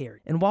dysentery,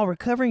 and while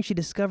recovering, she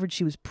discovered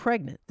she was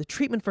pregnant. The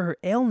treatment for her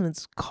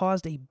ailments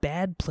caused a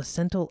bad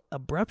placental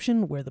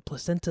abruption where the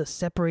placenta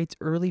separates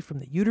early from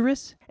the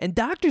uterus, and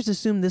doctors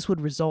assumed this would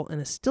result in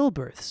a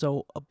stillbirth,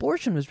 so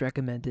abortion was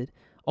recommended,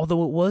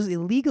 although it was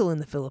illegal in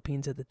the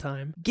Philippines at the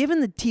time. Given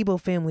the Tebow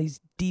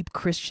family's deep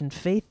Christian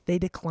faith, they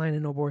declined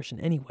an abortion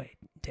anyway.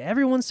 To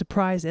everyone's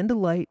surprise and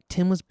delight,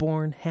 Tim was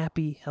born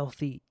happy,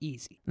 healthy,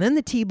 easy. Then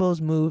the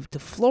Tebows moved to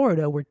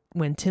Florida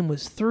when Tim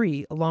was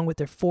 3, along with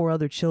their 4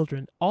 other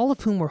children, all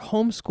of whom were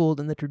homeschooled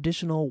in the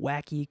traditional,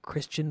 wacky,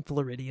 Christian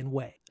Floridian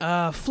way.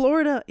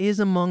 Florida is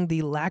among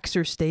the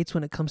laxer states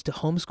when it comes to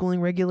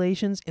homeschooling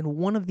regulations, and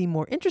one of the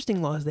more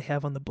interesting laws they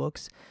have on the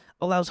books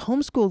allows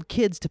homeschooled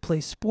kids to play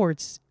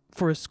sports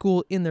for a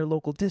school in their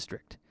local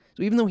district.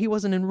 So even though he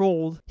wasn't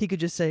enrolled, he could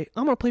just say,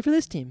 I'm going to play for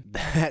this team.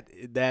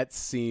 That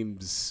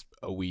seems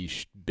a wee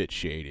bit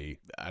shady.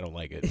 I don't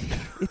like it.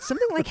 It's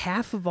something like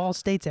half of all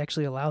states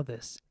actually allow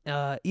this.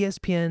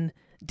 ESPN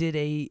did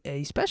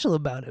a special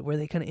about it where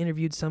they kind of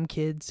interviewed some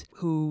kids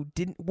who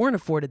weren't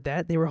afforded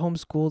that. They were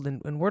homeschooled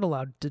and weren't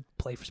allowed to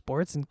play for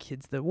sports, and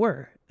kids that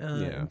were.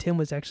 And Tim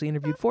was actually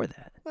interviewed for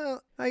that.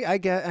 Well, I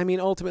guess,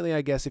 ultimately,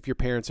 I guess if your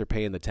parents are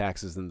paying the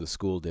taxes in the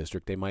school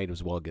district, they might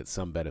as well get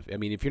some benefit. I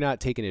mean, if you're not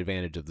taking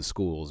advantage of the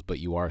schools, but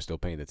you are still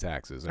paying the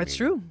taxes, That's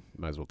true. You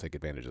might as well take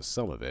advantage of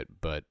some of it.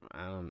 But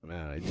I don't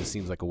know. It just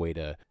seems like a way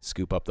to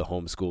scoop up the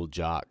homeschool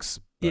jocks.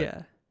 But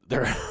yeah.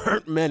 There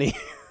aren't many.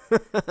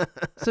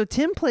 So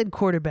Tim played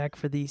quarterback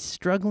for the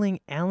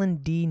struggling Allen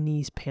D.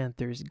 Neese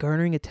Panthers,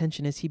 garnering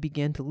attention as he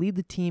began to lead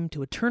the team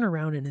to a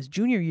turnaround in his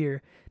junior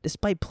year,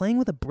 despite playing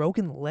with a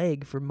broken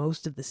leg for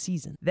most of the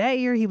season. That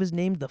year, he was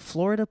named the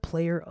Florida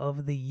Player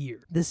of the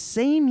Year. The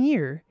same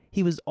year,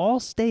 he was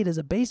All-State as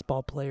a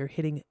baseball player,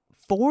 hitting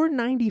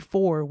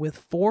 .494 with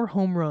 4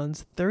 home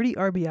runs, 30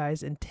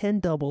 RBIs, and 10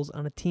 doubles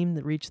on a team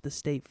that reached the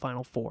state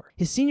Final Four.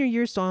 His senior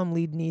year saw him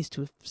lead Neese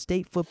to a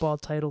state football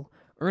title,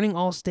 earning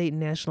All-State and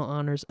National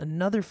honors,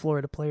 another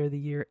Florida Player of the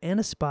Year, and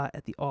a spot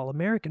at the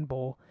All-American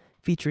Bowl,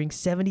 featuring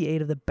 78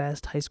 of the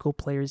best high school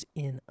players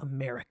in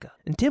America.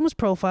 And Tim was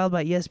profiled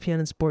by ESPN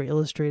and Sport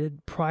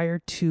Illustrated prior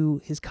to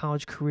his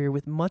college career,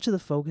 with much of the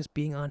focus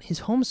being on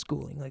his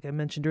homeschooling. Like I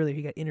mentioned earlier,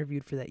 he got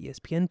interviewed for that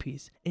ESPN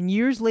piece. And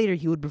years later,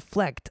 he would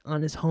reflect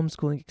on his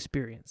homeschooling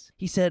experience.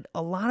 He said,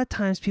 a lot of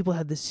times people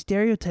have this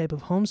stereotype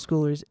of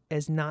homeschoolers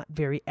as not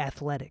very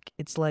athletic.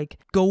 It's like,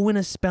 go win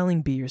a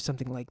spelling bee or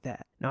something like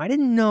that. Now, I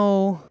didn't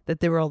know that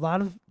there were a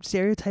lot of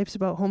stereotypes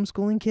about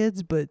homeschooling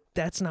kids, but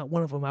that's not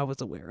one of them I was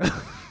aware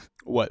of.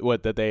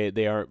 What that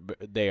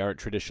they aren't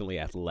traditionally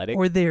athletic,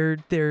 or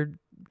they're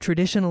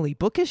traditionally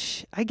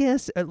bookish, I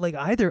guess. Like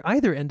either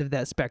end of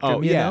that spectrum.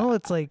 Oh, you yeah. know,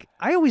 it's like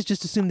I always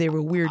just assumed they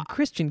were weird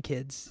Christian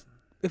kids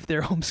if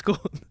they're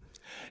homeschooled.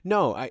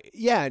 No,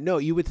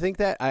 you would think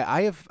that.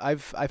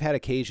 I've had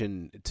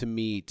occasion to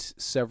meet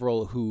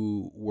several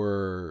who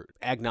were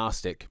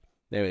agnostic.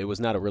 It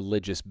was not a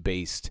religious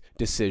based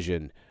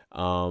decision.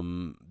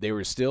 They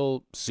were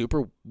still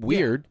super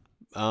weird. Yeah.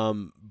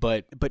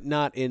 But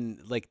not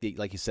in like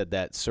you said,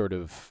 that sort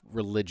of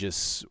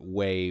religious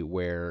way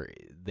where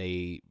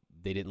they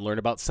didn't learn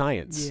about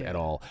science at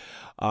all,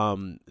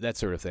 that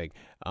sort of thing.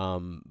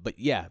 But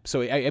yeah,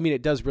 so I mean,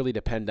 it does really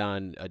depend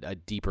on a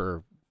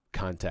deeper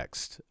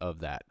context of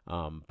that.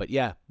 But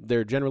yeah,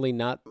 they're generally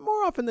more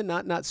often than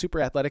not super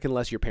athletic,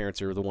 unless your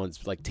parents are the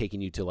ones like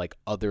taking you to like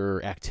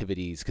other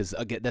activities, because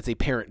again, that's a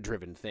parent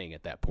driven thing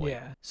at that point.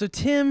 Yeah. So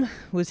Tim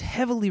was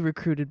heavily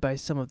recruited by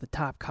some of the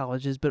top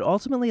colleges, but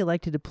ultimately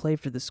elected to play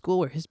for the school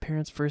where his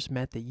parents first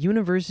met, the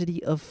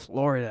University of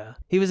Florida.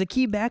 He was a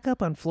key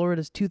backup on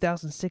Florida's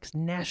 2006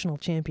 national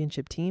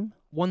championship team,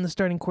 won the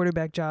starting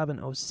quarterback job in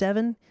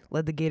 2007,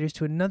 led the Gators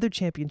to another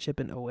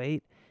championship in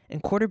 2008,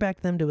 and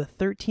quarterbacked them to a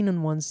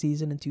 13-1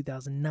 season in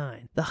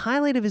 2009. The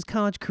highlight of his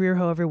college career,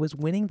 however, was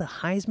winning the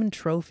Heisman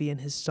Trophy in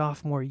his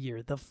sophomore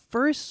year, the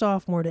first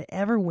sophomore to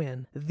ever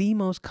win the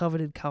most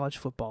coveted college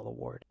football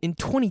award. In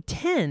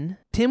 2010,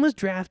 Tim was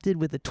drafted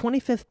with the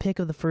 25th pick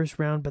of the first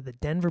round by the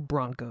Denver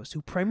Broncos,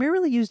 who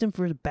primarily used him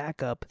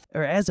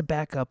as a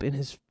backup in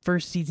his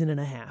first season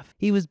and a half.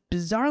 He was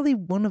bizarrely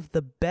one of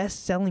the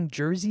best-selling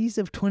jerseys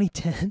of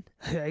 2010.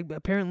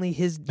 Apparently,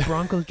 his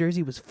Broncos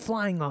jersey was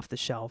flying off the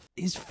shelf.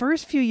 His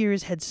first few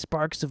years had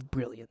sparks of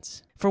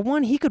brilliance. For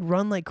one, he could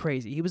run like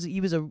crazy. He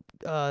was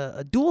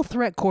a dual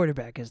threat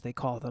quarterback, as they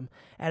call them,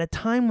 at a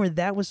time where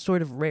that was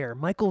sort of rare.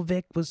 Michael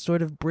Vick was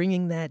sort of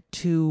bringing that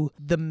to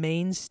the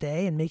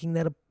mainstay and making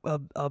that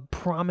a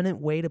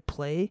prominent way to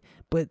play.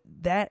 But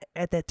that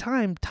at that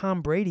time,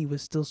 Tom Brady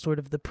was still sort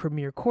of the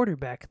premier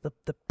quarterback.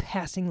 The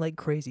passing like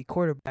crazy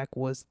quarterback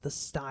was the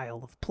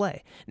style of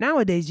play.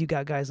 Nowadays, you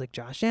got guys like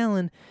Josh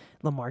Allen,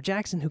 Lamar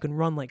Jackson, who can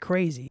run like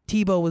crazy.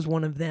 Tebow was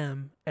one of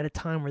them at a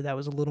time where that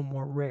was a little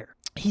more rare.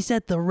 He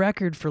set the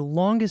record for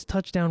longest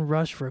touchdown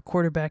rush for a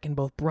quarterback in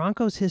both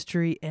Broncos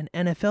history and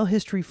NFL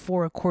history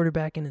for a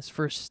quarterback in his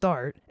first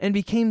start, and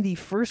became the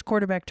first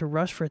quarterback to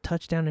rush for a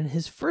touchdown in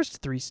his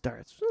first 3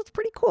 starts. So that's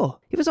pretty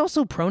cool. He was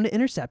also prone to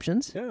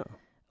interceptions. Yeah.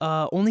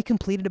 Only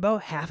completed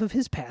about half of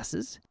his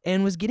passes,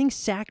 and was getting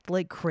sacked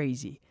like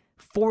crazy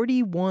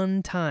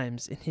 41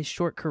 times in his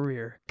short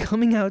career,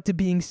 coming out to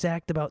being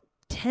sacked about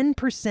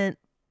 10%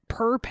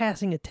 per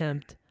passing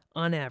attempt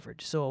on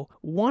average. So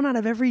 1 out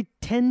of every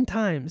 10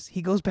 times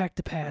he goes back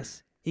to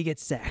pass, he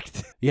gets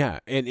sacked. Yeah,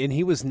 and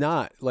he was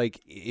not,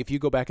 like, if you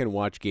go back and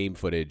watch game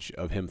footage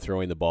of him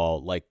throwing the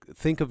ball, like,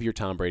 think of your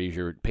Tom Brady's,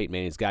 your Peyton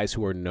Manning's, guys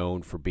who are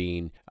known for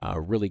being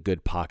really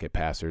good pocket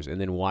passers,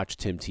 and then watch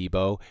Tim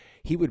Tebow.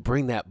 He would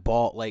bring that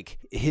ball, like,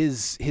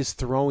 his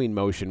throwing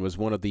motion was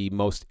one of the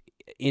most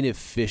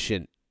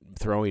inefficient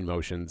throwing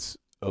motions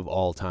of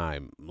all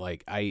time.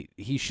 Like,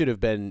 he should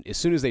have been, as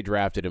soon as they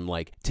drafted him,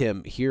 like,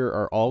 Tim, here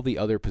are all the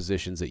other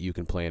positions that you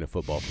can play in a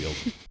football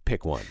field.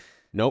 Pick one.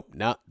 Nope,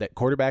 not that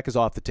quarterback is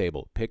off the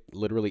table. Pick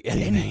literally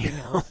anything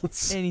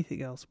else.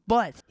 Anything else.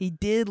 But he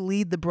did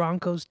lead the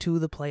Broncos to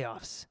the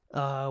playoffs.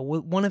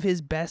 One of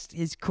his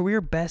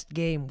career best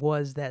game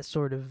was that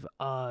sort of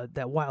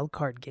that wild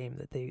card game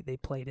that they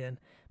played in.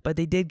 But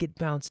they did get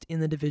bounced in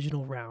the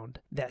divisional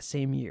round that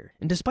same year.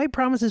 And despite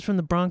promises from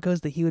the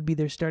Broncos that he would be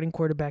their starting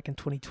quarterback in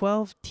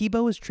 2012,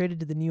 Tebow was traded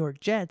to the New York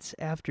Jets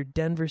after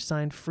Denver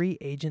signed free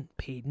agent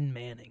Peyton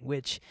Manning,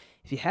 which,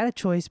 if you had a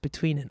choice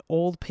between an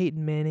old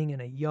Peyton Manning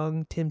and a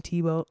young Tim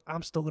Tebow,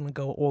 I'm still going to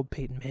go old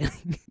Peyton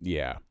Manning.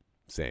 Yeah,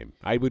 same.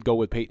 I would go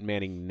with Peyton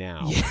Manning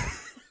now. Yeah.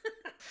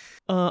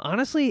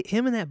 Honestly,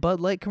 him in that Bud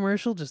Light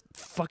commercial, just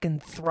fucking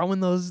throwing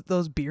those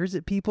beers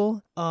at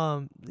people.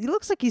 He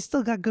looks like he's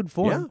still got good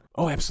form. Yeah.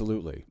 Oh,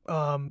 absolutely.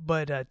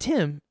 But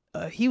Tim,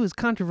 he was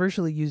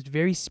controversially used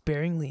very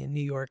sparingly in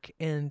New York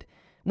and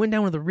went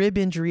down with a rib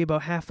injury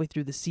about halfway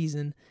through the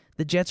season.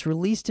 The Jets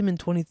released him in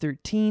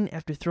 2013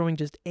 after throwing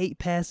just 8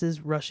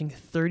 passes, rushing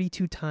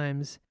 32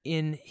 times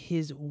in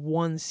his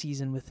one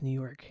season with New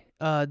York.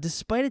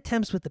 Despite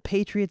attempts with the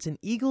Patriots and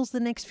Eagles the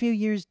next few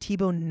years,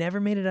 Tebow never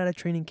made it out of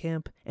training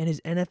camp, and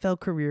his NFL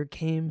career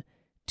came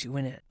to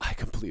an end. I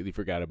completely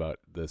forgot about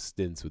the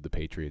stints with the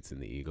Patriots and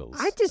the Eagles.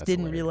 I just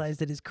didn't realize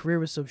that his career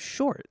was so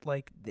short.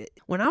 Like,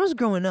 when I was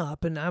growing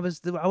up, and I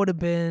would have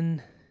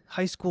been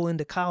high school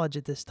into college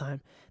at this time,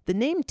 the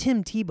name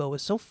Tim Tebow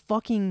was so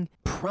fucking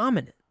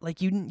prominent. Like,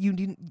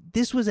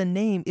 this was a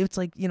name. It's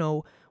like,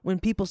 when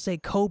people say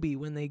Kobe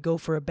when they go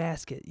for a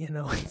basket,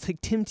 it's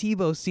like Tim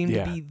Tebow seemed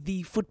to be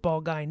the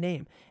football guy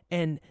name.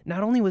 And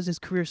not only was his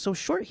career so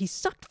short, he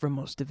sucked for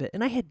most of it.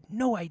 And I had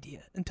no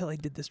idea until I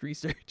did this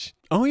research.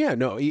 Oh, yeah.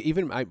 No,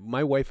 even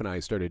my wife and I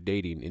started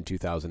dating in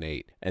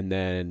 2008. And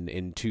then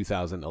in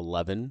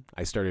 2011,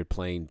 I started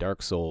playing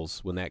Dark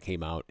Souls when that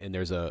came out. And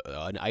there's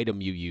an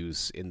item you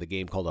use in the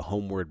game called a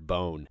Homeward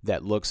Bone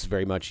that looks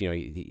very much,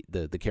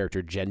 the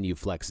character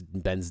genuflex,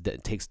 bends,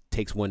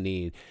 takes one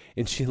knee.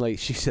 And she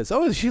says,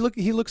 oh,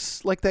 he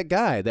looks like that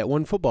guy, that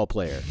one football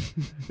player.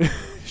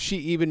 She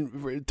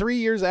even 3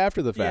 years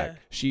after the fact,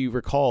 she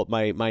recalled,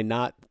 my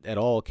not at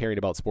all caring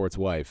about sports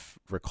wife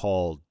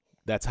recalled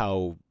that's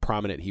how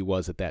prominent he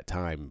was at that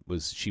time.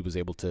 She was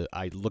able to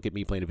look at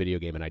me playing a video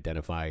game and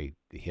identify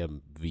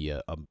him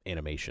via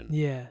animation.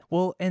 Yeah.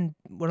 Well, and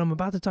what I'm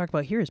about to talk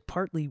about here is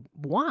partly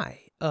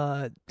why.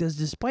 Because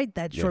despite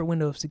that short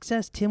window of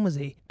success, Tim was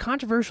a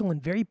controversial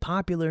and very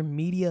popular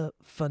media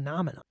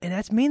phenomenon. And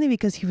that's mainly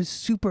because he was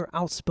super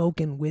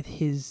outspoken with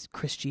his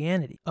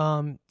Christianity.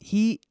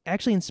 He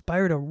actually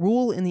inspired a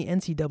rule in the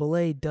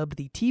NCAA dubbed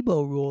the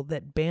Tebow rule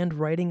that banned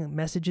writing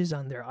messages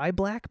on their eye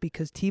black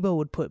because Tebow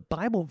would put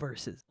Bible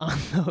verses on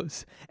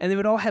those. And they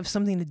would all have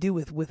something to do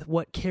with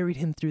what carried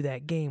him through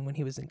that game when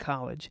he was in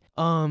college.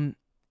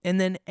 And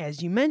then,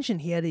 as you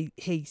mentioned, he had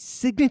a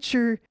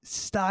signature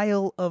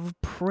style of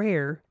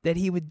prayer that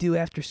he would do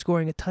after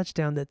scoring a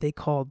touchdown that they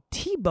called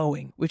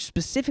Tebowing, which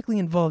specifically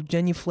involved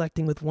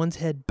genuflecting with one's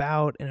head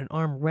bowed and an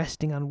arm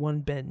resting on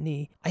one bent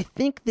knee. I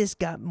think this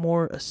got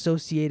more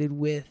associated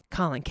with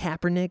Colin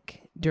Kaepernick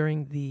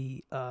during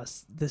the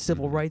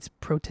civil rights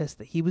protest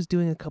that he was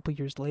doing a couple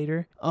years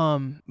later.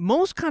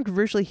 Most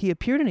controversially, he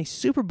appeared in a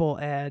Super Bowl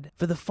ad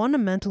for the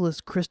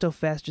fundamentalist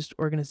Christo-fascist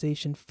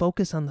organization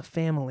Focus on the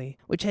Family,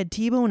 which had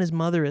Tebow and his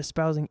mother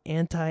espousing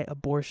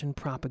anti-abortion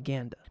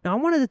propaganda. Now,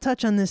 I wanted to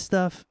touch on this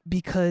stuff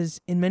because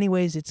in many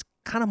ways it's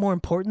kind of more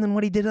important than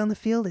what he did on the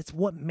field. It's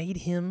what made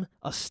him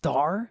a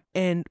star.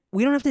 And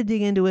we don't have to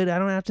dig into it. I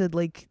don't have to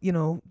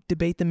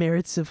debate the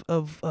merits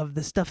of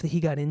the stuff that he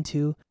got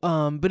into.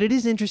 But it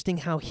is interesting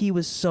how he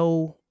was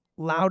so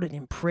lauded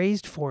and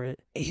praised for it,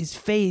 his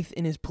faith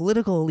in his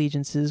political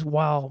allegiances,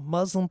 while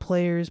Muslim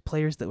players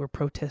that were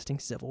protesting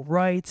civil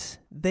rights,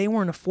 they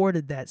weren't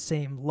afforded that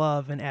same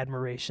love and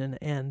admiration,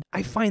 and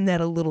I find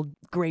that a little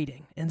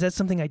grating, and that's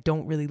something I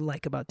don't really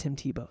like about Tim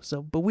Tebow.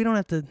 But we don't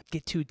have to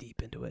get too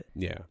deep into it.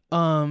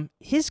 Yeah.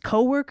 His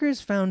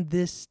coworkers found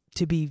this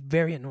to be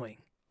very annoying,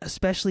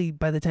 especially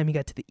by the time he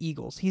got to the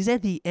Eagles. He's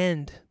at the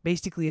end,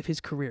 basically, of his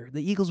career.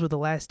 The Eagles were the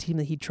last team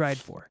that he tried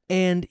for.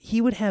 And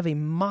he would have a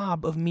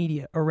mob of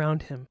media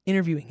around him,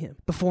 interviewing him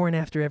before and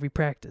after every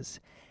practice.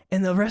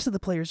 And the rest of the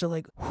players are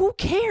like, who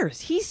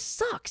cares? He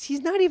sucks.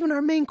 He's not even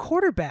our main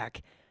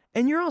quarterback.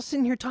 And you're all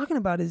sitting here talking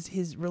about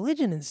his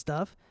religion and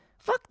stuff.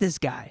 Fuck this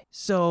guy.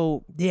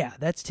 So, yeah,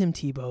 that's Tim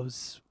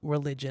Tebow's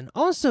religion.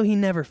 Also, he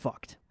never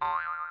fucked.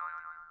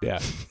 Yeah.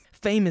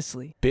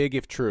 Famously. Big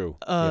if true.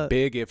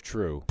 Big if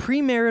true.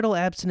 Premarital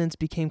abstinence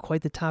became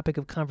quite the topic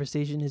of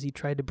conversation as he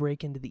tried to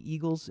break into the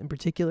Eagles in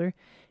particular,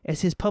 as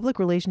his public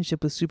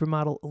relationship with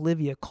supermodel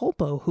Olivia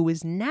Culpo, who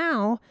is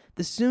now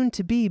the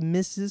soon-to-be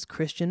Mrs.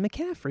 Christian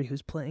McCaffrey,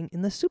 who's playing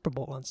in the Super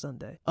Bowl on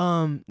Sunday.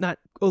 Not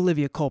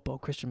Olivia Culpo,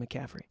 Christian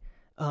McCaffrey.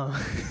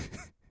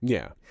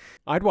 Yeah.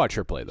 I'd watch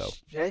her play, though.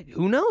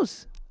 Who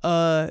knows?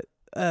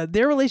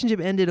 Their relationship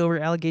ended over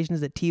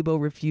allegations that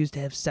Tebow refused to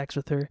have sex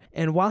with her,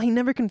 and while he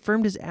never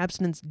confirmed his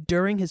abstinence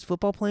during his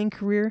football playing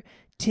career,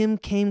 Tim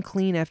came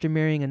clean after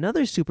marrying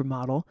another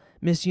supermodel,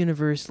 Miss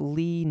Universe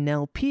Lee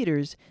Nell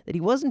Peters, that he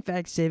was in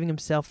fact saving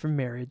himself from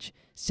marriage,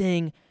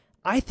 saying,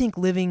 I think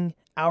living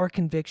our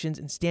convictions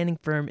and standing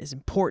firm is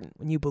important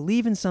when you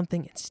believe in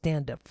something and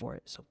stand up for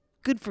it. So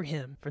good for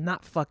him for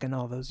not fucking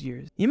all those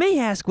years. You may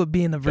ask what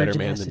being a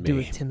virgin has to do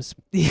with Tim's...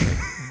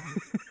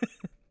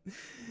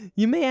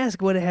 You may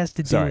ask what it has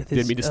to do with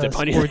his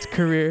sports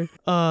career.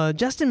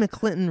 Justin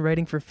McClinton,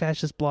 writing for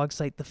fascist blog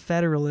site The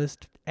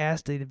Federalist,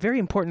 asked a very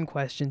important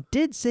question.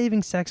 Did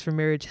saving sex for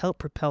marriage help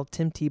propel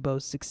Tim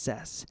Tebow's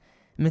success?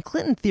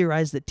 McClinton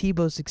theorized that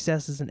Tebow's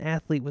success as an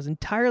athlete was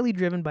entirely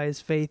driven by his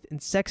faith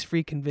in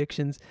sex-free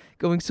convictions,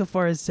 going so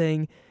far as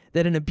saying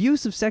that an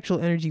abuse of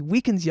sexual energy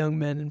weakens young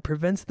men and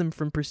prevents them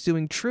from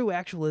pursuing true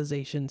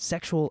actualization,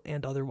 sexual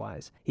and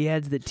otherwise. He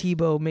adds that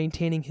Tebow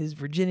maintaining his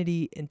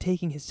virginity and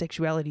taking his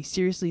sexuality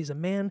seriously as a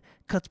man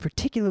cuts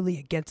particularly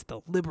against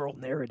the liberal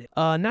narrative.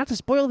 Not to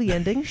spoil the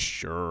ending.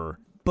 Sure.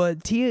 But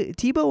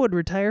Tebow would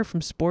retire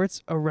from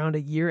sports around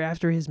a year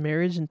after his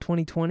marriage in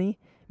 2020,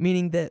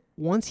 meaning that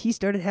once he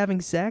started having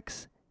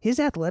sex, his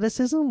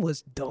athleticism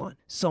was done.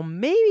 So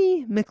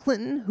maybe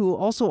McClinton, who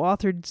also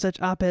authored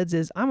such op-eds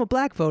as "I'm a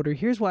black voter,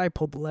 here's why I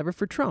pulled the lever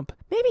for Trump,"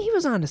 maybe he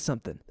was onto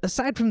something,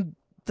 aside from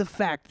the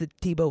fact that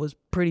Tebow was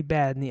pretty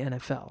bad in the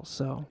NFL.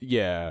 So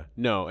yeah,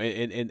 no,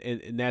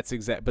 and that's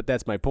exact. But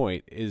that's my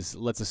point. Is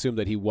let's assume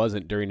that he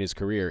wasn't during his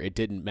career. It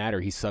didn't matter.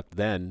 He sucked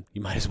then.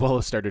 You might as well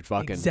have started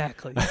fucking.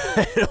 Exactly.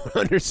 I don't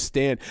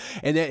understand.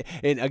 And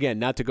again,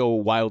 not to go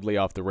wildly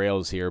off the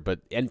rails here, but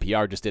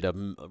NPR just did a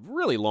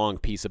really long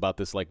piece about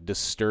this like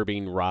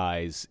disturbing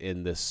rise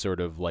in this sort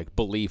of like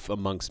belief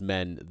amongst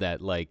men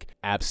that like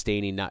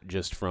abstaining not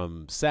just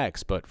from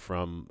sex but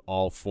from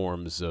all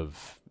forms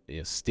of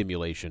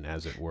stimulation,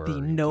 as it were,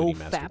 the no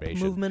fap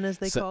movement, as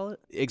they call it.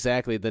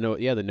 Exactly, the no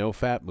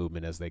fap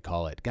movement, as they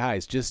call it.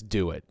 Guys, just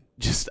do it.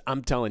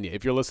 I'm telling you,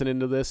 if you're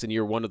listening to this and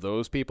you're one of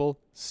those people,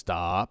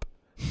 stop.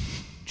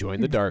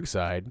 Join the dark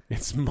side.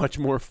 It's much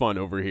more fun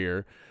over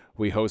here.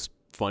 We host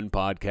fun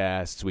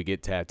podcasts. We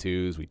get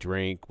tattoos. We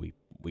drink. We.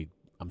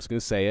 I'm just gonna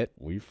say it.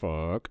 We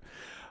fuck.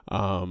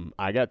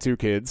 I got 2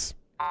 kids.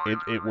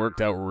 It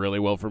worked out really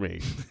well for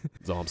me.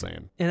 That's all I'm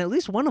saying. And at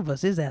least one of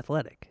us is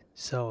athletic.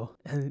 So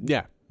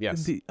yeah.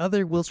 Yes. The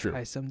other will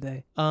try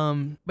someday.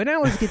 But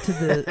now let's get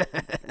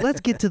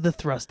to the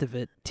thrust of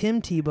it.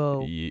 Tim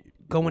Tebow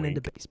going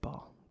into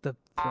baseball. The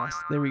thrust.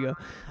 There we go.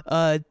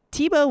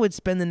 Tebow would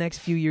spend the next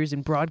few years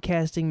in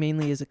broadcasting,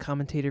 mainly as a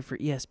commentator for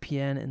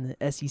ESPN and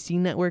the SEC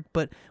network,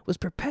 but was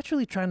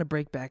perpetually trying to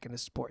break back into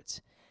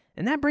sports.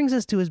 And that brings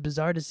us to his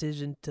bizarre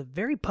decision to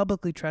very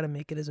publicly try to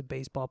make it as a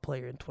baseball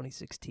player in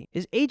 2016.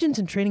 His agents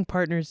and training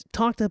partners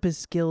talked up his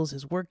skills,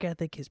 his work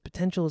ethic, his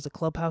potential as a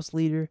clubhouse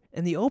leader,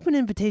 and the open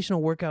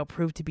invitational workout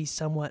proved to be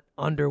somewhat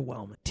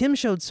underwhelming. Tim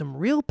showed some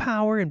real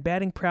power and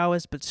batting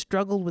prowess, but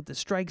struggled with the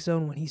strike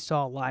zone when he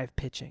saw live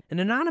pitching. An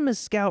anonymous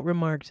scout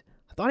remarked,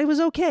 "I thought he was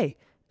okay.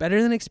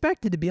 Better than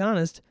expected, to be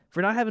honest.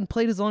 For not having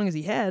played as long as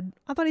he had,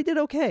 I thought he did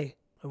okay."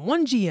 And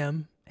one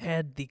GM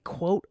had the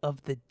quote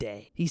of the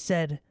day. He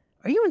said,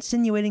 "Are you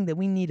insinuating that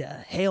we need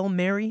a Hail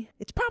Mary?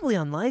 It's probably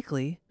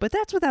unlikely, but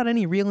that's without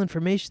any real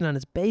information on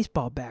his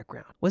baseball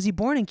background. Was he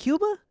born in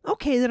Cuba?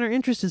 Okay, then our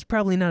interest is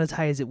probably not as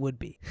high as it would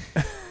be."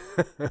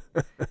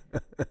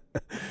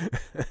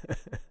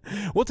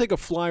 We'll take a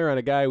flyer on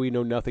a guy we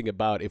know nothing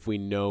about if we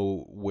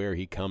know where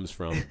he comes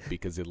from,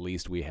 because at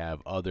least we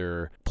have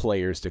other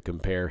players to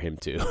compare him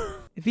to.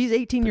 If he's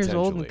 18 years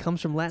old and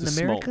comes from Latin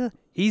America,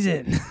 he's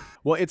in.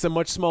 Well, it's a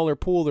much smaller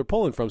pool they're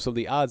pulling from, so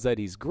the odds that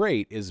he's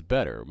great is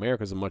better.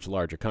 America's a much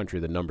larger country.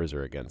 The numbers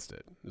are against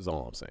it, is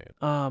all I'm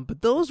saying.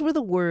 But those were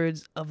the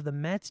words of the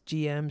Mets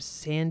GM,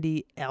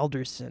 Sandy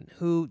Alderson,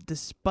 who,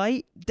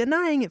 despite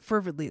denying it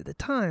fervently at the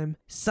time,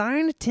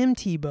 signed Tim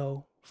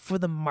Tebow for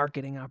the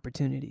marketing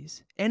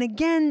opportunities. And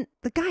again,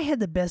 the guy had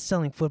the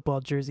best-selling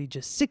football jersey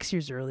just 6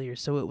 years earlier,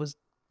 so it was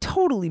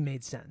totally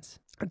made sense.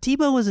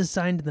 Tebow was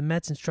assigned to the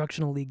Mets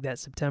Instructional League that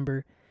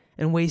September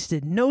and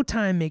wasted no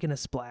time making a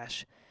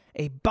splash.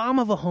 A bomb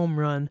of a home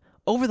run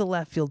over the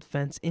left field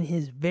fence in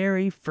his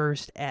very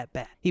first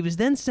at-bat. He was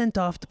then sent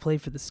off to play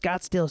for the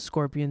Scottsdale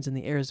Scorpions in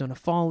the Arizona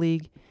Fall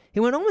League. He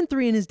went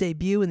 0-3 in his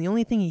debut, and the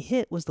only thing he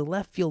hit was the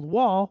left field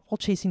wall while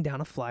chasing down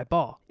a fly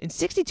ball. In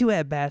 62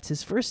 at-bats,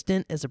 his first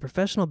stint as a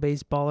professional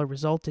baseballer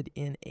resulted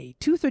in a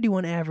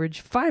 .231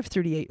 average,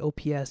 .538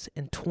 OPS,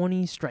 and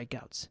 20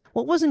 strikeouts.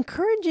 What was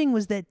encouraging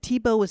was that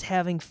Tebow was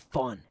having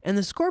fun, and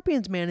the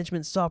Scorpions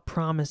management saw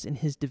promise in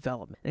his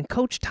development. And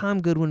Coach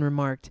Tom Goodwin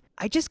remarked,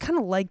 "I just kind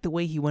of liked the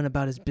way he went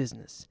about his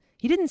business.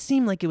 He didn't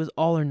seem like it was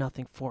all or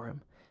nothing for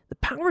him. The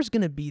power's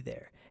going to be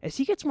there. As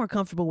he gets more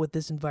comfortable with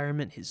this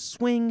environment, his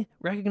swing,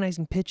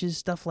 recognizing pitches,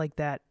 stuff like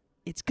that,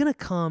 it's going to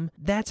come.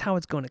 That's how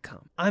it's going to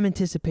come. I'm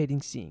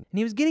anticipating seeing." And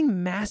he was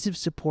getting massive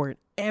support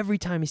every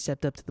time he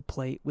stepped up to the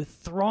plate, with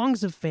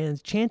throngs of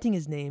fans chanting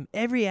his name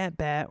every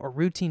at-bat or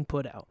routine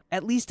put-out.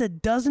 At least a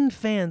dozen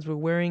fans were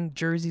wearing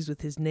jerseys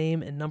with his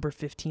name and number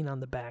 15 on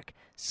the back.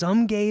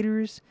 Some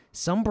Gators,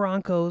 some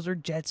Broncos or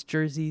Jets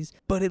jerseys,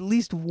 but at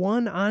least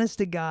one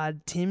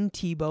honest-to-God Tim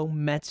Tebow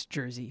Mets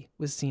jersey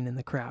was seen in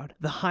the crowd.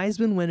 The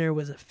Heisman winner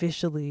was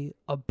officially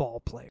a ball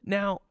player.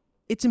 Now,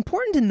 It's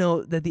important to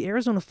note that the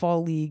Arizona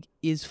Fall League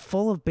is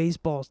full of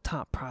baseball's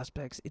top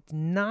prospects. It's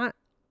not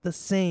the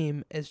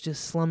same as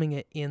just slumming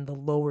it in the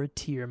lower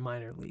tier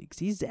minor leagues.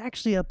 He's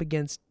actually up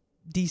against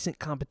decent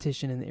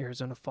competition in the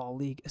Arizona Fall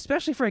League,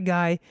 especially for a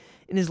guy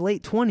in his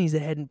late 20s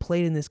that hadn't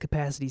played in this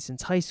capacity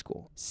since high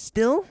school.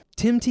 Still,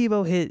 Tim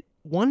Tebow hit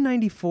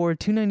 194,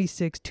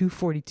 296,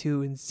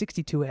 242, and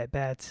 62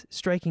 at-bats,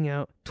 striking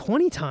out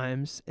 20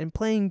 times and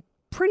playing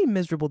pretty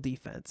miserable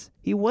defense.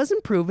 He was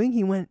improving.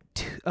 He went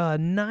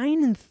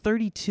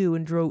 9-32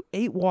 and drove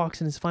 8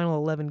 walks in his final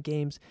 11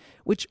 games,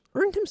 which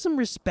earned him some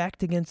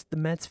respect against the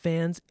Mets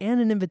fans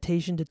and an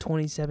invitation to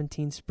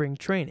 2017 spring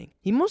training.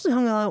 He mostly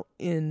hung out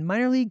in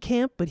minor league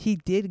camp, but he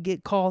did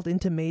get called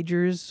into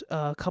majors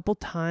a couple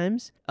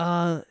times.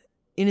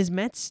 In his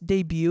Mets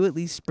debut, at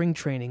least spring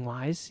training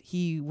wise,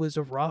 he was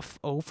a rough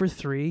 0 for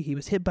 3. He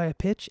was hit by a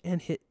pitch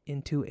and hit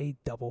into a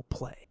double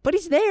play. But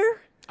he's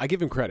there. I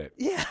give him credit.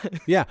 Yeah.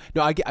 Yeah.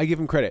 No, I give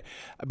him credit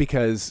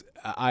because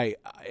I'm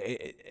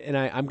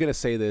going to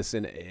say this,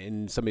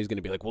 and somebody's going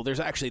to be like, well, there's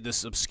actually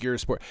this obscure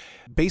sport.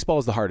 Baseball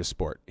is the hardest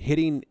sport.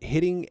 Hitting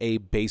a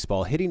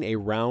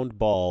round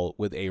ball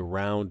with a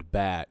round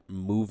bat,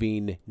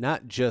 moving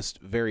not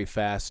just very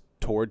fast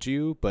towards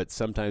you, but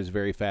sometimes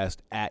very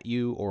fast at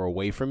you or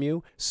away from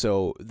you.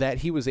 So that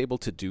he was able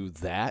to do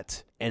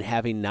that, and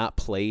having not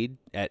played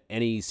at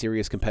any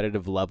serious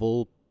competitive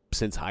level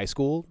since high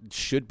school,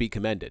 should be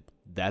commended.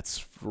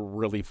 That's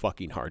really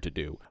fucking hard to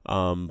do.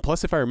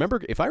 Plus, if I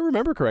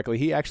remember correctly,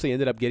 he actually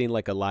ended up getting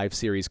like a live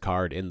series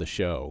card in the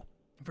show.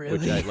 Really?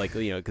 Which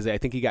because I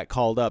think he got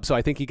called up. So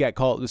I think he got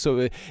called. So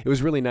it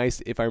was really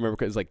nice, if I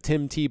remember. It was like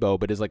Tim Tebow,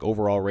 but his like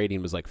overall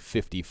rating was like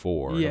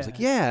 54. And I was like,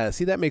 yeah,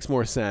 see, that makes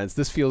more sense.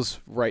 This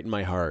feels right in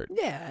my heart.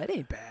 Yeah, it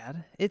ain't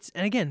bad.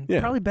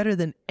 Probably better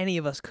than any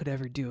of us could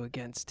ever do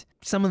against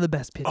some of the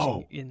best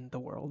pitching in the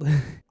world.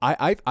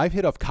 I've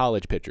hit off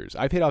college pitchers.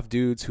 I've hit off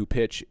dudes who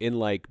pitch in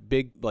like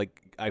big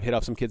I've hit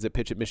off some kids that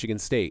pitch at Michigan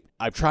State.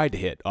 I've tried to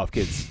hit off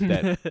kids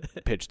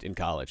that pitched in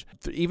college.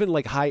 Even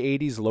like high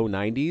 80s, low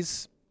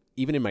 90s.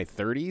 Even in my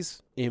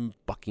 30s,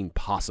 fucking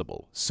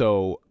possible.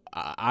 So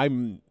I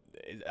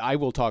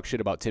will talk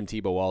shit about Tim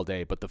Tebow all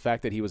day, but the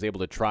fact that he was able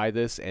to try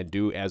this and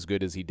do as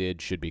good as he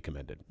did should be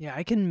commended. Yeah,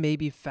 I can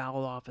maybe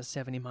foul off a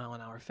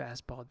 70-mile-an-hour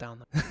fastball down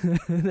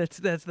the...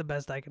 that's the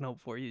best I can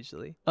hope for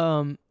usually.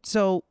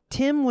 So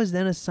Tim was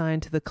then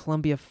assigned to the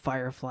Columbia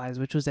Fireflies,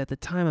 which was at the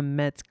time a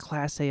Mets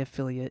Class A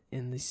affiliate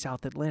in the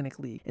South Atlantic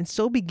League, and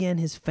so began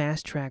his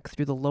fast track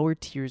through the lower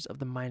tiers of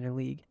the minor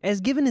league.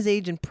 As given his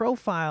age and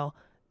profile,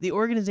 the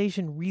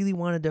organization really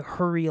wanted to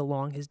hurry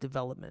along his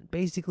development.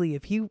 Basically,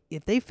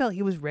 if they felt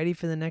he was ready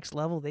for the next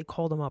level, they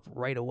called him up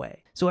right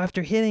away. So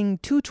after hitting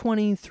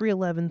 220,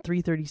 311,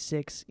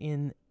 336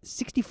 in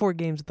 64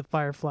 games with the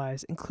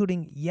Fireflies,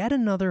 including yet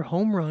another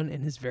home run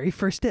in his very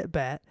first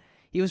at-bat,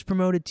 he was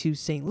promoted to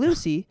St.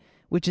 Lucie,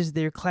 which is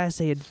their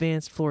Class A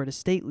Advanced Florida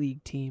State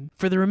League team.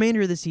 For the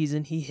remainder of the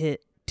season, he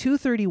hit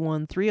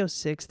 231,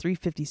 306,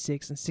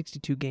 356 in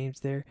 62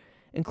 games there,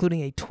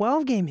 including a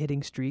 12-game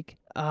hitting streak,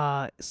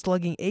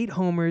 slugging 8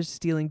 homers,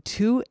 stealing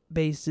 2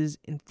 bases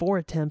in 4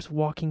 attempts,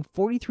 walking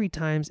 43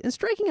 times, and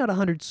striking out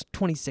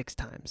 126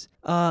 times.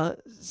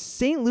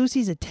 St.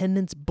 Lucie's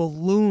attendance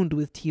ballooned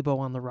with Tebow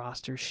on the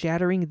roster,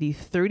 shattering the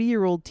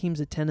 30-year-old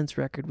team's attendance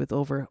record with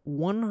over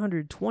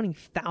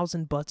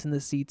 120,000 butts in the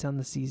seats on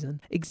the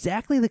season,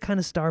 exactly the kind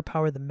of star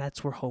power the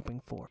Mets were hoping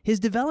for. His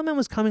development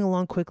was coming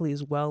along quickly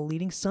as well,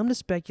 leading some to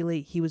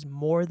speculate he was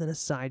more than a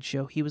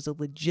sideshow. He was a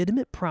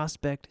legitimate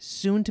prospect,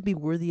 soon to be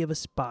worthy of a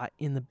spot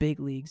in the big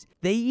leagues.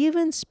 They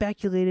even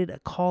speculated a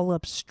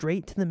call-up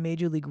straight to the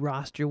Major League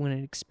roster when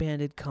it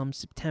expanded come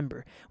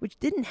September, which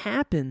didn't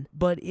happen,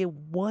 but it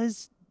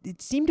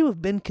seemed to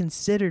have been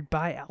considered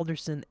by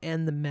Alderson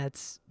and the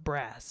Mets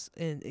brass.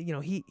 And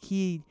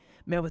he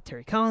met with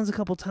Terry Collins a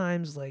couple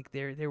times. Like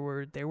there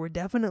were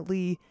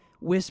definitely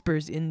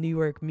whispers in New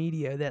York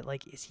media that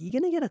is he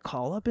gonna get a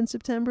call up in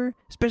September?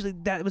 Especially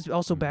that was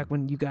also back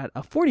when you got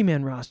a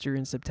 40-man roster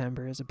in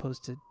September as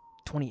opposed to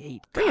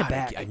 28. Bring it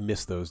back. I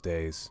miss those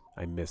days.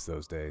 I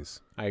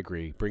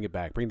agree. Bring it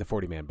back. Bring the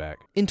 40-man back.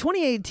 In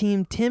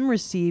 2018, Tim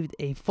received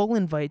a full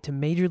invite to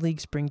Major League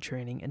spring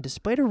training, and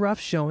despite a rough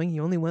showing, he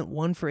only went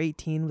 1 for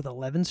 18 with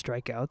 11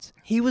 strikeouts.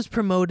 He was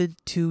promoted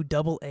to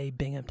Double-A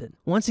Binghamton.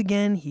 Once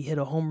again, he hit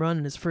a home run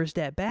in his first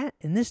at-bat,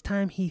 and this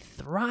time he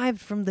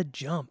thrived from the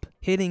jump,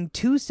 hitting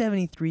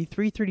 273,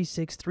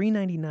 336,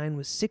 399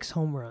 with 6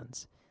 home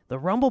runs. The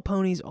Rumble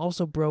Ponies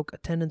also broke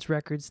attendance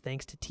records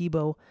thanks to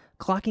Tebow,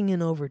 clocking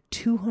in over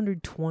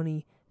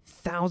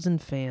 220,000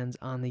 fans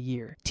on the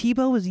year.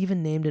 Tebow was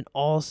even named an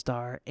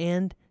All-Star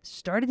and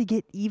started to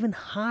get even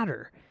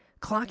hotter,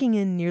 clocking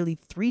in nearly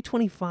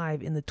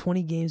 325 in the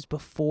 20 games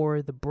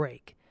before the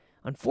break.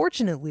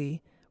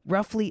 Unfortunately,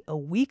 roughly a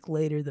week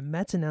later, the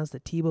Mets announced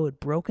that Tebow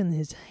had broken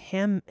his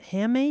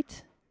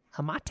hamate.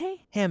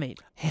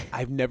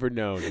 I've never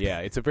known.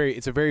 Yeah, it's a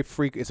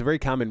very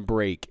common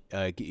break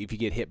if you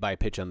get hit by a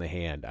pitch on the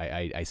hand.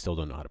 I still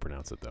don't know how to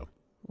pronounce it though.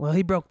 Well,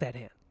 he broke that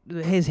hand.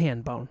 his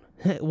hand bone,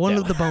 one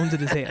of the bones in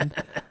his hand.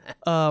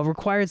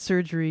 Required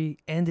surgery,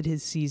 ended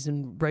his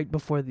season right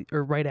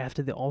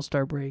after the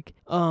All-Star break.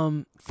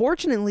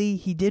 Fortunately,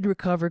 he did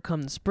recover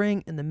come the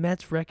spring, and the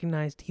Mets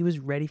recognized he was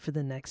ready for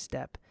the next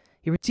step.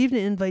 He received an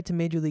invite to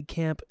Major League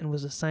Camp and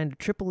was assigned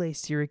to AAA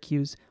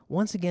Syracuse,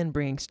 once again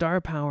bringing star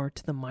power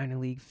to the minor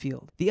league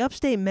field. The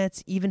upstate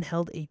Mets even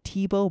held a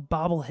Tebow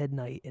bobblehead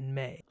night in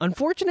May.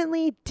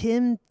 Unfortunately,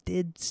 Tim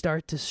did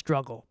start to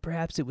struggle.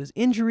 Perhaps it was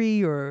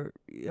injury or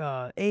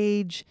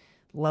age,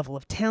 level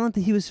of talent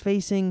that he was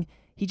facing.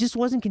 He just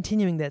wasn't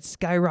continuing that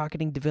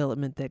skyrocketing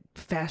development that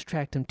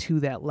fast-tracked him to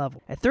that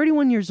level. At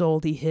 31 years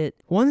old, he hit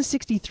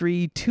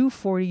 163,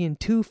 240, and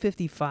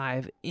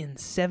 255 in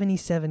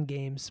 77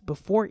 games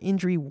before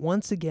injury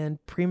once again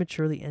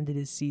prematurely ended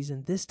his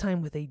season, this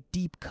time with a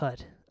deep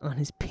cut on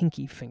his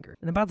pinky finger.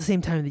 And about the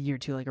same time of the year,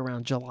 too, like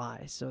around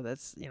July. So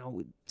that's,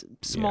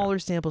 smaller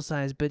sample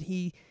size, but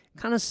he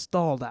kind of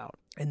stalled out.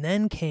 And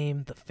then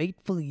came the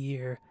fateful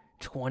year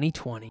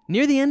 2020.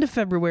 Near the end of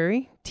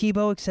February,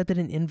 Tebow accepted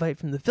an invite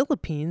from the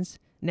Philippines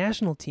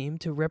national team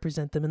to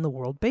represent them in the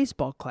World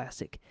Baseball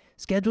Classic,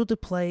 scheduled to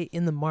play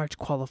in the March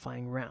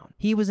qualifying round.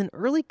 He was an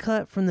early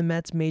cut from the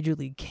Mets Major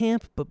League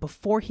camp, but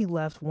before he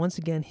left, once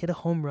again hit a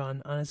home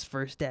run on his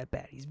first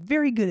at-bat. He's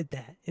very good at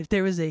that. If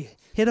there was a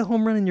hit a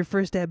home run in your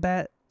first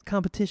at-bat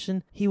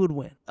competition, he would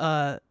win.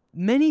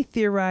 Many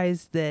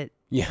theorize that,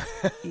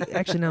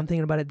 actually now I'm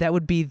thinking about it, that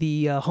would be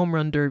the home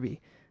run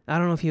derby. I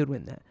don't know if he would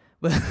win that,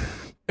 but...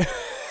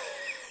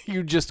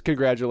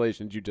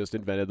 Congratulations, you just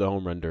invented the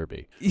home run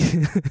derby.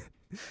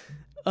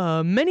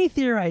 Many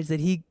theorize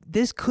that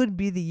this could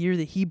be the year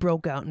that he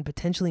broke out and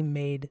potentially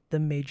made the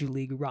Major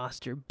League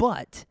roster.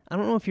 But I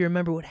don't know if you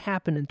remember what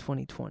happened in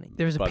 2020.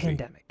 There was a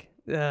pandemic.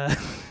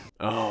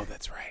 Oh,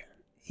 that's right.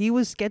 He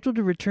was scheduled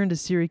to return to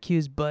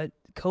Syracuse, but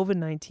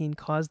COVID-19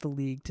 caused the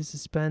league to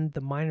suspend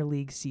the minor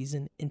league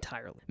season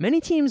entirely.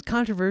 Many teams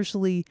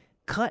controversially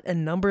cut a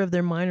number of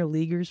their minor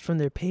leaguers from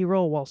their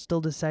payroll while still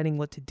deciding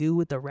what to do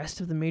with the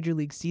rest of the major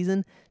league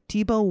season.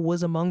 Tebow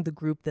was among the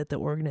group that the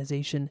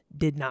organization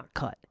did not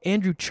cut.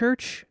 Andrew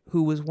Church,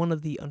 who was one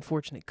of the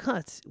unfortunate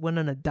cuts, went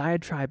on a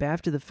diatribe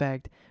after the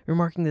fact,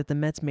 remarking that the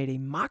Mets made a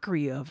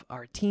mockery of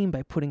our team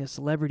by putting a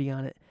celebrity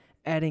on it,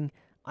 adding,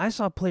 "I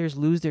saw players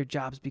lose their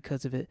jobs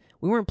because of it.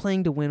 We weren't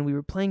playing to win, we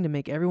were playing to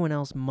make everyone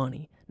else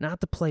money, not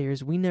the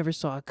players. We never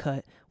saw a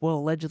cut. Well,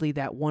 allegedly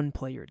that one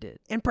player did."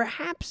 And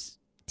perhaps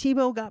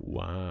Tebow got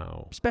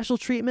special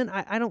treatment.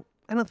 I don't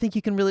think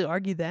you can really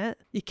argue that.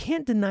 You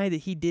can't deny that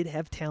he did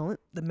have talent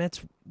the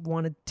Mets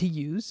wanted to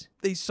use.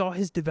 They saw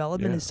his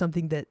development as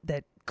something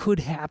that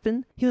could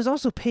happen. He was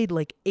also paid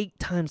like 8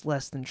 times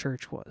less than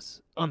Church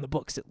was, on the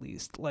books at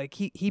least. Like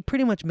he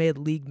pretty much made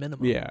league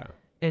minimum. Yeah.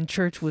 And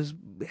Church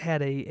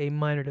had a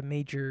minor to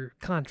major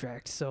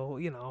contract, so,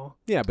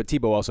 Yeah, but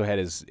Tebow also had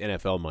his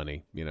NFL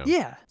money,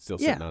 Yeah. Still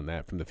sitting on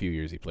that from the few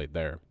years he played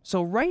there.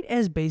 So right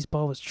as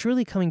baseball was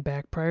truly coming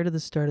back prior to the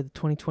start of the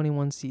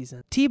 2021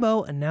 season,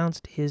 Tebow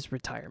announced his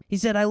retirement. He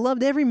said, "I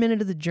loved every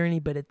minute of the journey,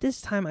 but at this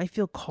time I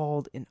feel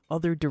called in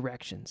other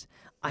directions.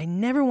 I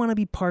never want to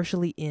be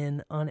partially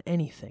in on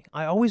anything.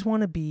 I always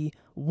want to be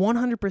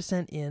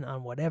 100% in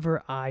on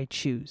whatever I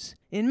choose."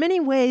 In many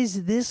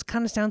ways, this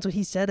kind of sounds what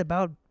he said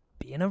about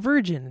being a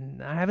virgin and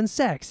not having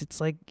sex.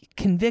 It's like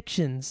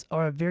convictions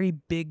are a very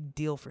big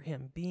deal for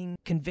him. Being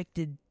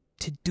convicted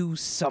to do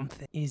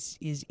something is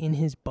in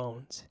his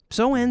bones.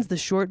 So ends the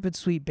short but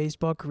sweet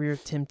baseball career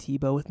of Tim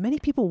Tebow, with many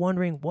people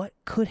wondering what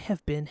could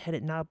have been had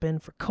it not been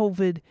for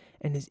COVID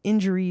and his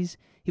injuries.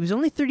 He was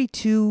only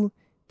 32.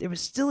 There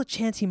was still a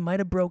chance he might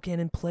have broke in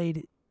and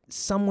played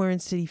somewhere in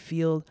Citi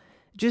Field.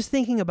 Just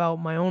thinking about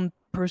my own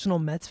personal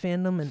Mets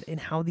fandom and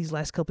how these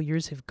last couple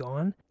years have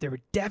gone, there were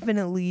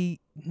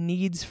definitely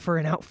needs for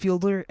an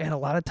outfielder at a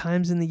lot of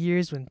times in the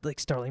years when like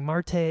Starling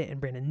Marte and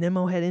Brandon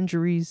Nimmo had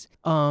injuries.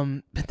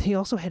 But they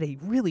also had a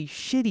really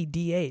shitty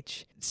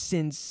DH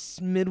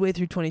since midway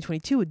through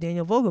 2022 with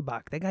Daniel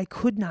Vogelbach. That guy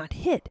could not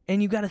hit.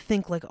 And you got to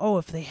think like, oh,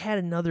 if they had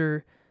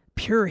another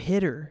pure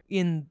hitter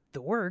in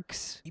the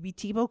works, maybe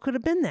Tebow could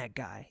have been that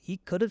guy. He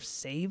could have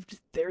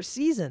saved their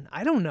season.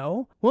 I don't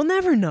know. We'll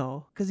never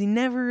know because he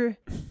never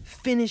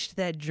finished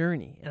that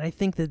journey. And I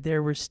think that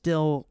there were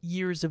still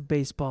years of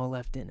baseball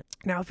left in it.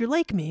 Now, if you're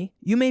like me,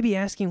 you may be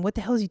asking, what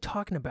the hell is he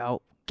talking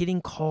about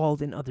getting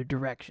called in other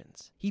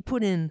directions? He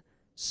put in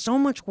so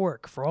much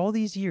work for all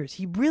these years.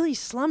 He really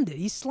slummed it.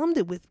 He slummed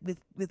it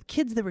with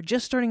kids that were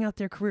just starting out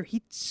their career.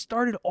 He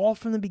started all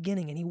from the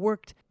beginning, and he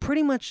worked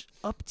pretty much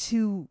up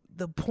to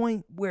the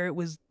point where it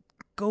was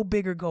go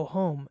big or go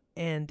home,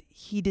 and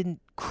he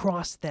didn't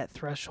cross that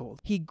threshold.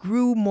 He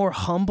grew more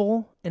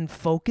humble and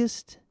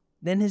focused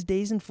than his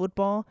days in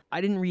football.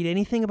 I didn't read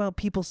anything about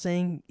people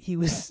saying he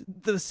was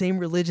the same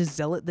religious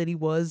zealot that he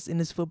was in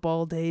his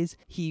football days.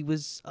 He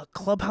was a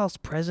clubhouse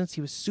presence.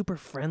 He was super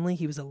friendly.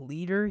 He was a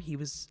leader. He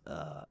was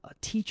a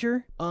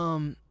teacher.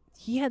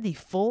 He had the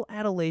full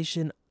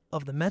adulation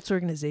of the Mets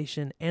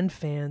organization and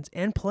fans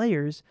and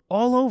players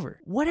all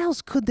over. What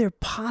else could there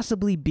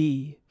possibly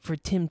be for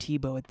Tim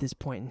Tebow at this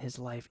point in his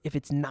life if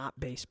it's not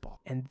baseball?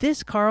 And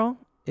this,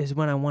 Carl, is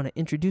when I want to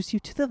introduce you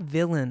to the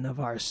villain of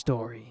our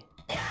story.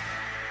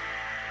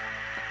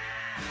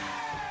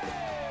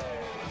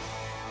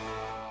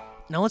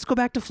 Now let's go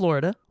back to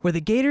Florida, where the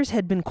Gators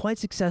had been quite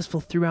successful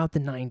throughout the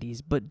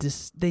 90s, but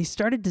they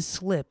started to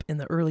slip in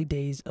the early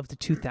days of the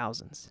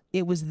 2000s.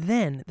 It was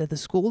then that the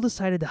school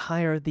decided to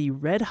hire the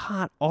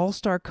red-hot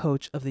all-star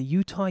coach of the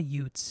Utah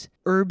Utes,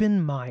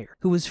 Urban Meyer,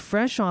 who was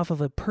fresh off of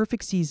a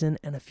perfect season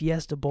and a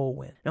Fiesta Bowl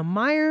win. Now,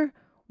 Meyer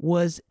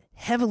was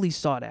heavily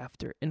sought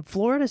after, and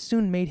Florida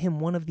soon made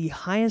him one of the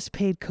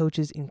highest-paid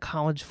coaches in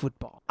college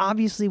football.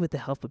 Obviously, with the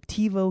help of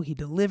TiVo, he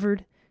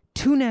delivered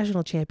 2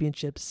 national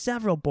championships,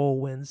 several bowl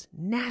wins,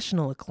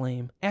 national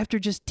acclaim. After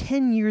just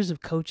 10 years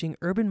of coaching,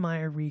 Urban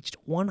Meyer reached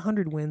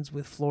 100 wins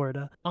with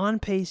Florida, on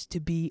pace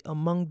to be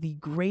among the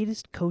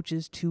greatest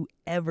coaches to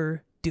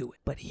ever do it.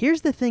 But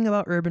here's the thing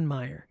about Urban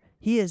Meyer.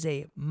 He is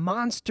a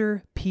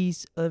monster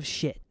piece of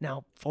shit.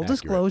 Now, full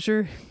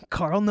disclosure,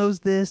 Carl knows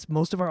this.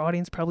 Most of our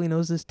audience probably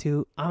knows this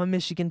too. I'm a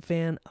Michigan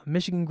fan, a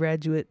Michigan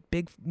graduate,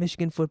 big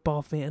Michigan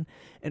football fan.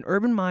 And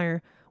Urban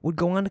Meyer would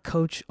go on to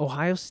coach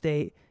Ohio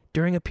State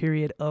during a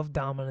period of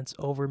dominance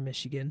over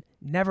Michigan.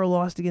 Never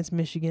lost against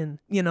Michigan.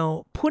 You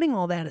know, putting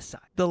all that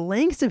aside, the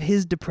lengths of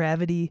his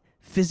depravity,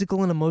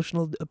 physical and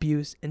emotional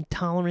abuse, and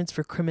tolerance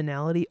for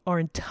criminality are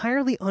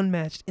entirely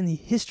unmatched in the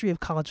history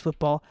of college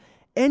football.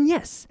 And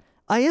yes,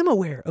 I am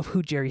aware of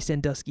who Jerry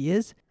Sandusky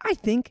is. I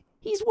think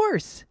he's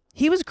worse.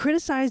 He was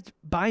criticized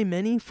by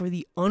many for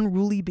the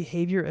unruly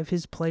behavior of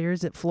his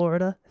players at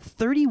Florida.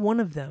 31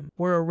 of them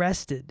were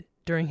arrested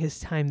during his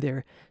time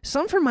there,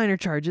 some for minor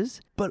charges,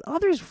 but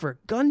others for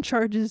gun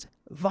charges,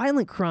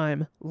 violent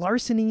crime,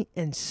 larceny,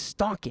 and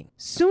stalking.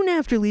 Soon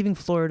after leaving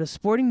Florida,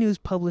 Sporting News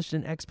published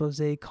an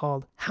expose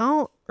called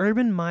How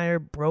Urban Meyer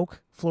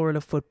Broke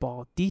Florida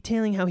Football,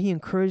 detailing how he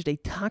encouraged a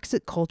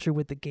toxic culture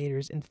with the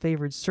Gators and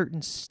favored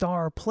certain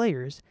star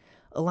players,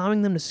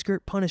 allowing them to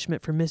skirt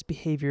punishment for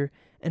misbehavior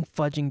and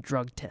fudging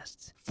drug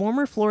tests.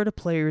 Former Florida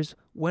players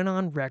went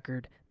on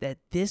record that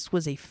this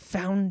was a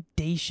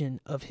foundation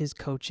of his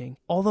coaching,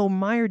 although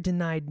Meyer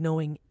denied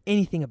knowing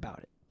anything about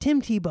it.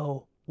 Tim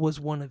Tebow was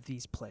one of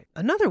these players.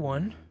 Another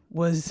one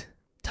was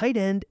tight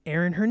end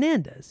Aaron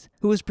Hernandez,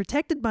 who was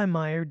protected by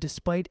Meyer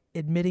despite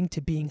admitting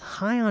to being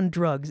high on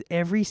drugs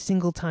every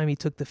single time he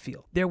took the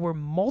field. There were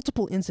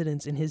multiple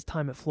incidents in his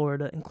time at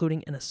Florida,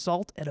 including an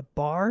assault at a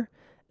bar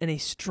and a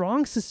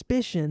strong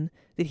suspicion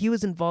that he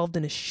was involved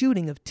in a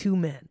shooting of 2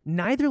 men.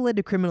 Neither led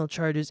to criminal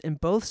charges, and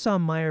both saw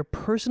Meyer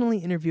personally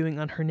interviewing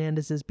on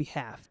Hernandez's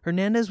behalf.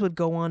 Hernandez would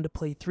go on to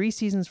play 3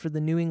 seasons for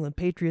the New England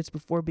Patriots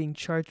before being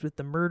charged with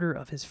the murder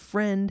of his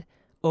friend,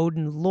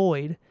 Odin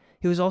Lloyd.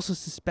 He was also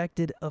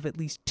suspected of at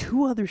least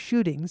 2 other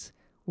shootings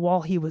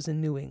while he was in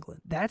New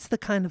England. That's the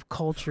kind of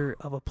culture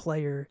of a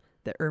player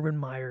that Urban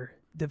Meyer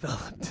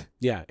developed.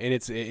 Yeah, and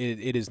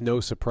it is no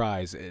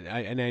surprise.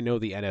 And I know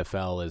the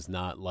NFL is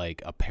not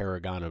like a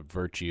paragon of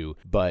virtue,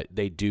 but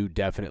they do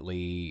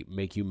definitely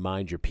make you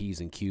mind your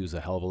P's and Q's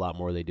a hell of a lot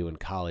more than they do in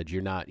college.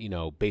 You're not,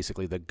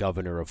 basically the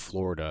governor of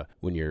Florida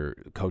when you're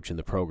coaching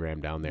the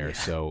program down there. Yeah.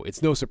 So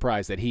it's no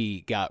surprise that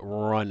he got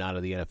run out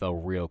of the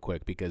NFL real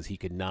quick because he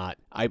could not.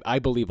 I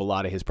believe a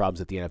lot of his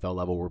problems at the NFL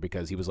level were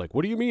because he was like,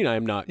 what do you mean I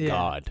am not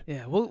God?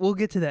 Yeah, we'll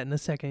get to that in a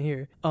second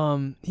here.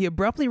 He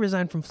abruptly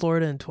resigned from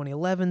Florida in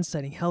 2011,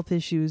 citing health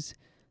issues,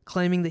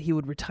 claiming that he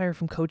would retire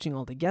from coaching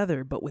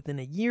altogether, but within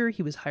a year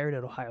he was hired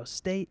at Ohio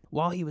State.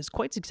 While he was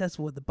quite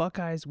successful with the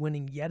Buckeyes,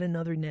 winning yet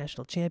another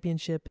national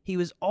championship, he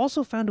was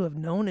also found to have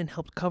known and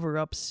helped cover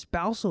up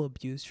spousal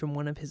abuse from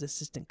one of his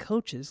assistant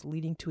coaches,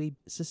 leading to a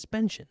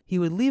suspension. He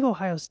would leave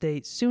Ohio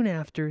State soon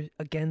after,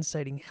 again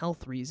citing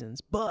health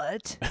reasons,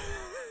 but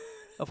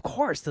of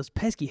course, those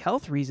pesky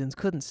health reasons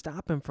couldn't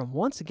stop him from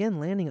once again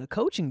landing a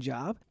coaching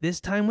job,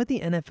 this time with the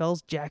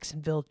NFL's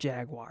Jacksonville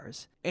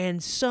Jaguars.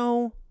 And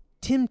so,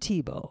 Tim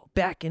Tebow,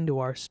 back into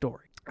our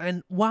story.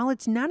 And while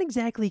it's not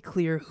exactly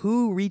clear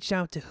who reached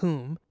out to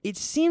whom, it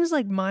seems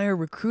like Meyer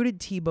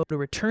recruited Tebow to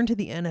return to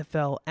the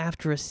NFL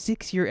after a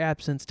 6-year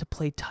absence to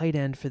play tight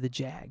end for the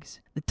Jags.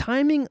 The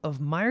timing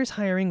of Meyer's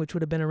hiring, which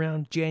would have been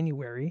around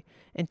January,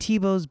 and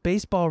Tebow's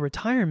baseball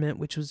retirement,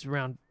 which was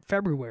around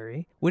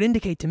February, would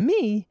indicate to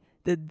me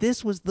that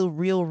this was the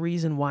real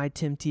reason why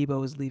Tim Tebow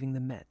was leaving the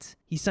Mets.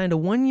 He signed a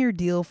 1-year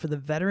deal for the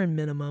veteran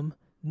minimum,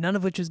 none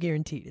of which was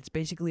guaranteed. It's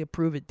basically a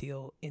prove-it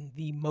deal in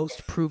the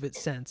most prove-it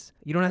sense.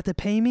 You don't have to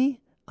pay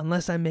me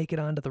unless I make it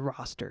onto the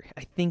roster.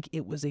 I think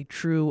it was a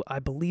true, I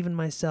believe in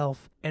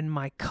myself, and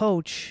my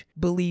coach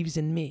believes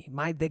in me.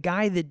 The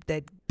guy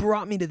that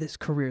brought me to this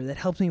career, that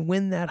helped me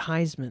win that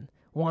Heisman,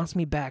 wants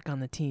me back on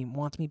the team,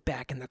 wants me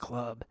back in the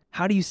club.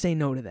 How do you say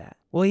no to that?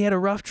 Well, he had a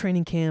rough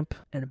training camp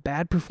and a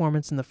bad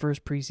performance in the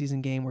first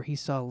preseason game where he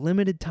saw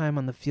limited time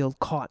on the field,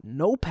 caught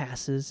no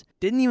passes,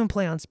 didn't even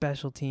play on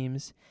special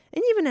teams.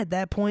 And even at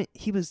that point,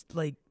 he was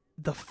like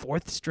the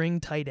 4th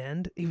string tight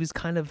end. He was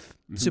kind of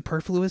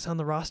superfluous on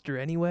the roster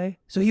anyway.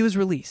 So he was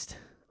released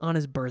on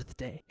his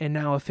birthday, and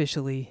now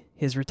officially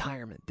his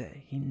retirement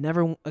day. He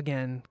never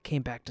again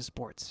came back to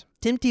sports.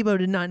 Tim Tebow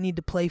did not need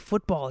to play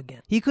football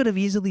again. He could have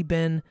easily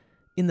been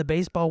in the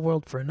baseball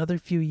world for another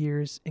few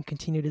years and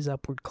continued his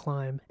upward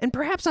climb. And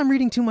perhaps I'm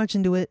reading too much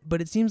into it,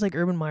 but it seems like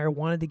Urban Meyer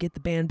wanted to get the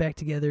band back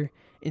together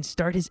and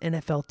start his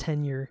NFL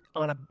tenure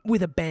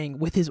with a bang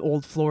with his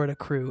old Florida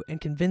crew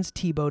and convince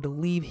Tebow to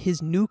leave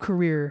his new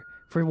career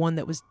for one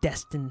that was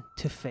destined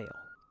to fail.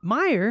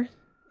 Meyer,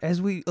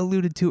 as we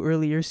alluded to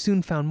earlier,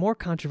 soon found more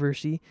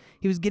controversy.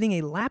 He was getting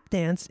a lap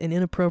dance and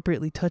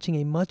inappropriately touching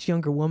a much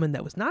younger woman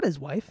that was not his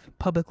wife,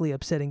 publicly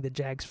upsetting the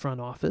Jags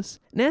front office.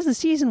 And as the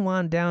season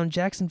wound down,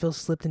 Jacksonville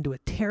slipped into a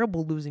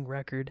terrible losing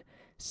record.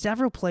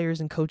 Several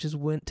players and coaches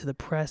went to the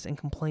press and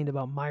complained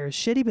about Meyer's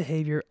shitty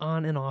behavior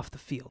on and off the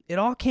field. It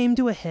all came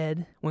to a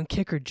head when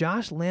kicker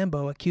Josh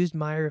Lambo accused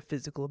Meyer of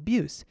physical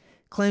abuse,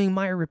 claiming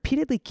Meyer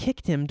repeatedly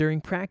kicked him during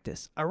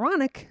practice.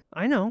 Ironic,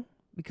 I know,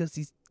 because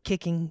he's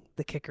kicking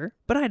the kicker,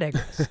 but I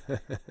digress.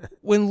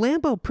 When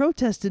Lambeau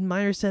protested,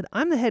 Meyer said,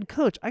 "I'm the head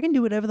coach. I can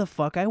do whatever the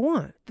fuck I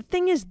want." The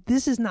thing is,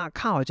 this is not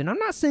college, and I'm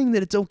not saying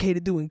that it's okay to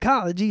do in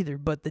college either,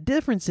 but the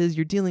difference is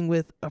you're dealing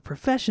with a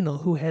professional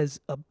who has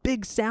a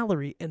big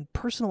salary and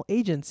personal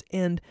agents,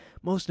 and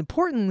most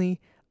importantly,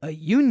 a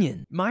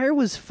union. Meyer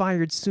was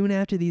fired soon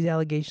after these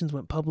allegations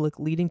went public,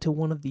 leading to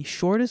one of the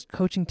shortest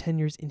coaching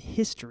tenures in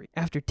history.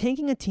 After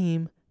taking a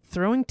team,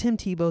 throwing Tim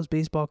Tebow's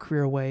baseball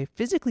career away,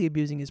 physically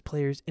abusing his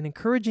players, and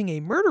encouraging a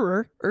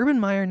murderer,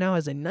 Urban Meyer now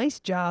has a nice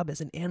job as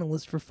an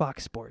analyst for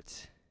Fox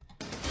Sports.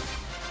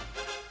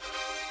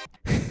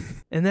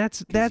 And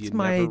that's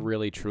my never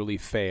really truly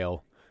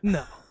fail.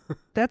 No.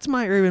 That's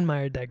my Urban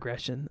Meyer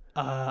digression.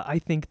 I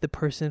think the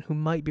person who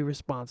might be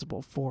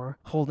responsible for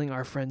holding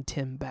our friend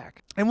Tim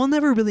back. And we'll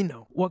never really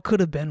know what could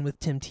have been with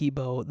Tim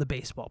Tebow, the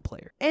baseball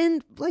player.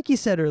 And like you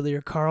said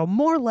earlier, Carl,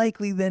 more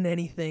likely than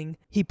anything,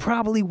 he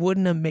probably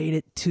wouldn't have made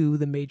it to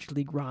the Major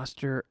League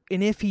roster.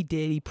 And if he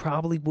did, he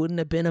probably wouldn't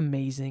have been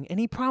amazing. And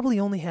he probably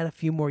only had a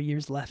few more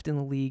years left in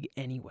the league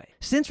anyway.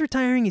 Since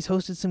retiring, he's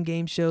hosted some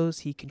game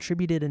shows. He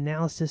contributed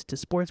analysis to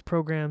sports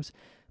programs,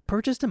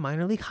 purchased a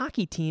minor league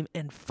hockey team,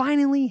 and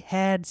finally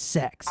had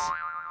sex.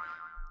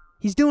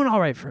 He's doing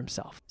all right for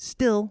himself.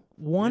 Still,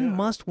 one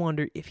must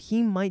wonder if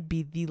he might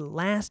be the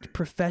last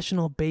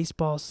professional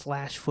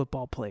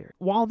baseball/football player.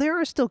 While there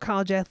are still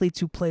college athletes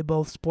who play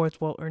both sports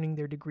while earning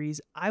their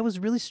degrees, I was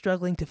really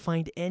struggling to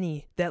find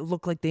any that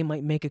look like they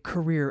might make a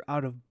career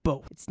out of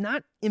both. It's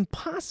not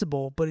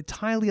impossible, but it's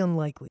highly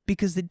unlikely,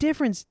 because the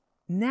difference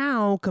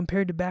now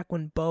compared to back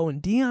when Bo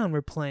and Dion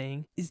were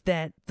playing is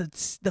that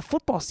the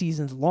football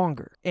season's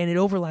longer, and it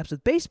overlaps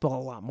with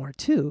baseball a lot more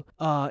too.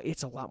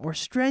 It's a lot more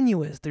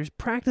strenuous. There's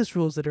practice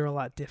rules that are a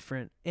lot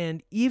different,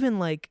 and even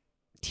like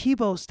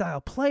Tebow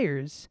style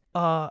players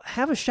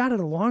have a shot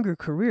at a longer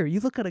career. You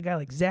look at a guy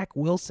like Zach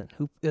Wilson,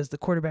 who is the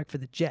quarterback for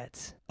the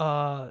Jets.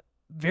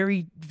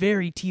 Very,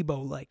 very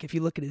Tebow-like. If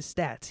you look at his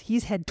stats,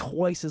 he's had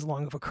twice as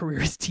long of a career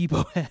as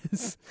Tebow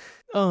has.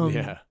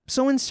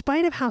 So in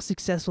spite of how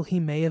successful he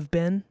may have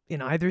been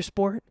in either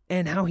sport,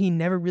 and how he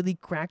never really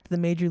cracked the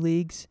major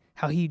leagues,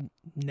 how he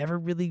never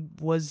really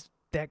was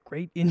that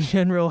great in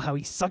general, how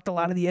he sucked a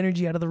lot of the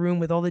energy out of the room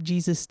with all the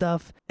Jesus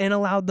stuff, and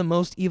allowed the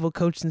most evil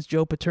coach since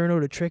Joe Paterno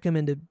to trick him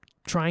into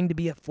trying to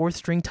be a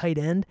fourth-string tight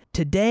end.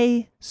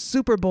 Today,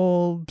 Super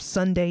Bowl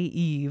Sunday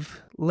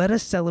Eve, let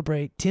us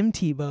celebrate Tim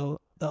Tebow,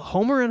 the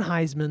Homerin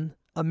Heisman,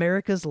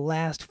 America's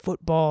last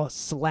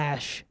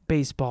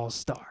football/baseball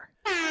star.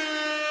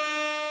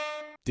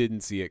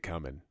 Didn't see it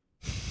coming.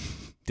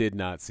 Did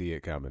not see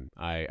it coming.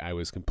 I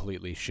was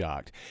completely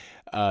shocked.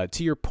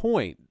 To your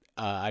point,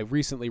 I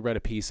recently read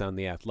a piece on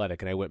The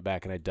Athletic, and I went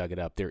back and I dug it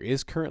up. There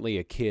is currently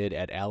a kid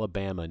at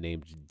Alabama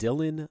named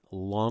Dylan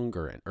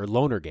Lonergan.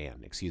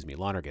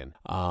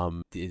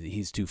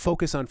 He's to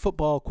focus on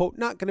football, quote,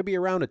 not going to be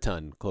around a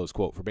ton, close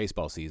quote, for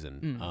baseball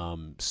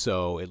season.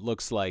 So it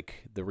looks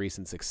like the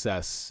recent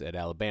success at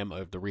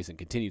Alabama, the recent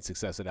continued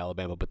success at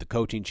Alabama, but the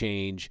coaching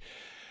change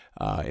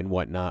and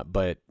whatnot.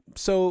 But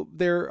so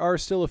there are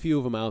still a few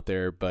of them out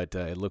there, but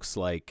it looks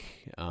like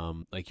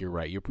you're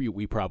right.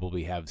 We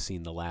probably have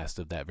seen the last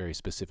of that very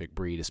specific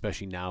breed,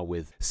 especially now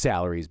with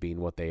salaries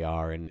being what they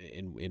are, and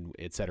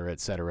et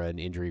cetera, and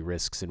injury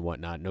risks and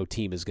whatnot. No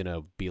team is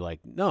gonna be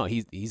like, no,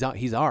 he's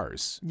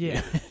ours.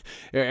 Yeah,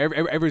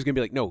 everyone's gonna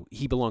be like, no,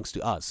 he belongs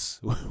to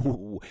us.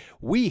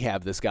 We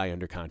have this guy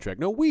under contract.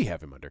 No, we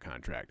have him under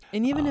contract.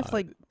 And even if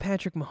like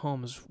Patrick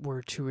Mahomes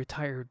were to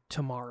retire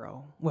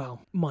tomorrow,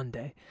 well,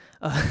 Monday,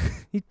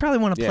 he'd probably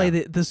want to play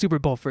the Super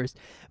Bowl first.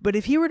 But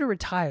if he were to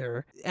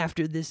retire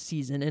after this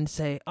season and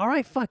say, all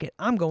right, fuck it,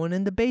 I'm going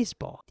into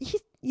baseball,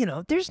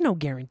 there's no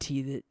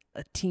guarantee that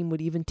a team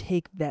would even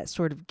take that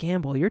sort of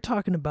gamble. You're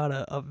talking about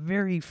a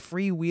very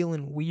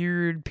freewheeling,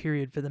 weird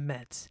period for the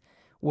Mets,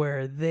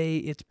 where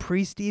it's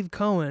pre-Steve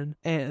Cohen,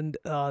 and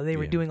they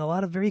were doing a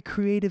lot of very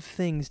creative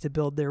things to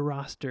build their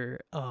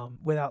roster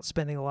without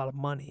spending a lot of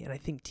money. And I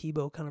think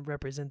Tebow kind of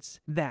represents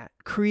that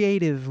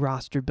creative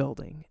roster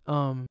building.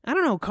 I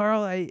don't know,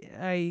 Carl,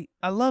 I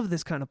love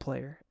this kind of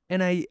player.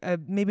 And I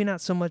maybe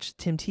not so much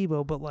Tim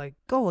Tebow, but like,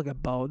 go look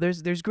at Bo.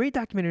 There's great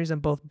documentaries on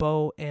both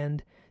Bo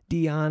and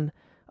Dion.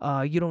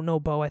 You Don't Know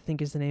Bo, I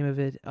think is the name of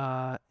it.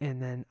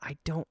 And then I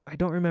don't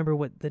remember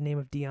what the name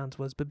of Dion's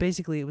was, but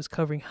basically it was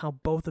covering how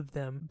both of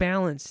them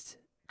balanced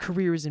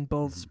careers in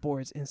both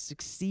sports and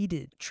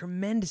succeeded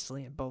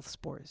tremendously in both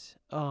sports.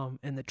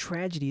 And the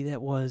tragedy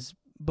that was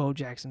Bo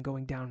Jackson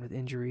going down with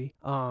injury.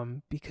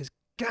 Because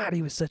God,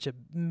 he was such a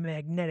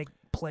magnetic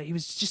play. He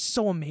was just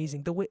so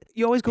amazing. The way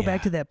you always go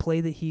back to that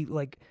play that he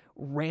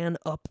ran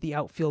up the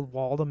outfield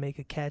wall to make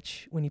a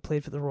catch when he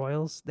played for the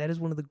Royals. That is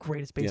one of the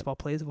greatest baseball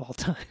plays of all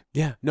time.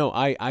 Yeah, no,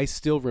 I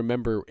still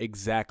remember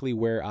exactly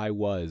where I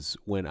was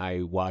when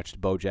I watched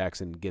Bo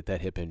Jackson get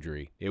that hip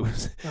injury. It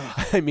was,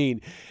 I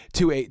mean,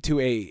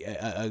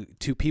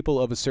 to people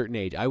of a certain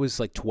age, I was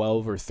like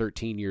 12 or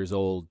 13 years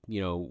old,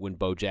 when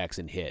Bo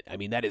Jackson hit. I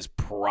mean, that is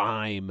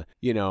prime,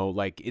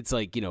 it's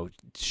like,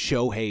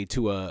 Shohei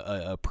to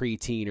a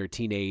preteen or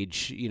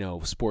teenage,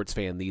 sports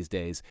fan these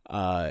days.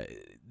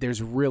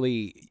 There's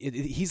really,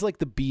 he's like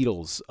the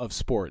Beatles of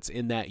sports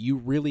in that you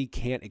really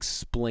can't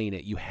explain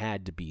it. You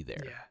had to be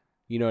there. Yeah.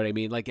 You know what I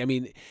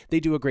mean? They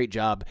do a great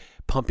job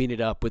pumping it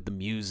up with the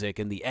music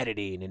and the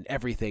editing and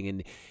everything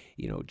and,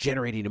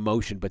 generating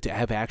emotion. But to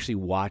have actually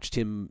watched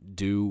him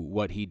do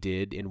what he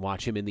did and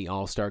watch him in the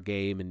All-Star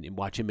game and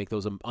watch him make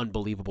those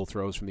unbelievable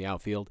throws from the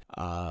outfield,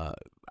 I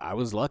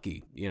was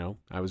lucky.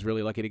 I was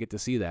really lucky to get to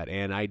see that.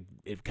 And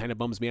it kind of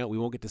bums me out. We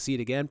won't get to see it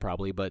again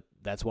probably, but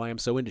that's why I'm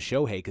so into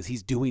Shohei, because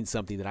he's doing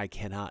something that I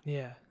cannot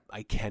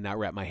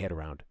wrap my head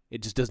around.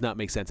 It just does not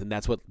make sense, and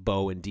that's what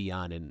Bo and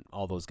Dion and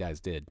all those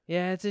guys did.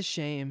 Yeah, it's a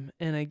shame,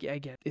 and I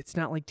get it's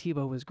not like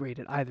Tebow was great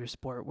at either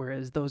sport,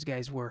 whereas those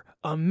guys were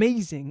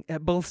amazing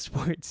at both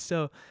sports.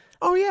 So,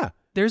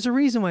 there's a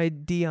reason why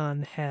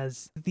Dion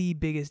has the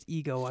biggest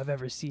ego I've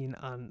ever seen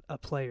on a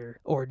player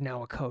or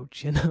now a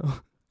coach.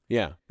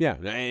 Yeah,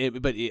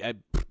 but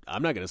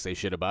I'm not gonna say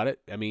shit about it.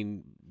 I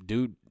mean,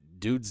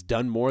 dude's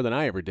done more than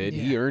I ever did.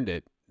 Yeah. He earned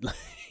it.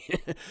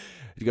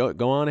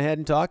 Go on ahead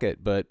and talk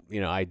it, but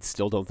I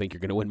still don't think you're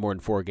going to win more than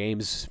 4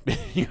 games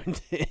in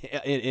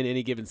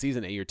any given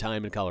season at your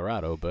time in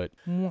Colorado. But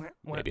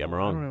maybe I'm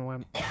wrong. I don't know.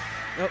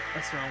 Oh,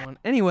 that's the wrong one.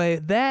 Anyway,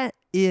 that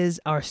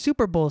is our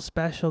Super Bowl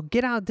special.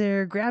 Get out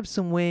there, grab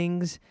some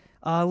wings,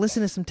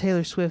 listen to some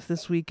Taylor Swift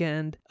this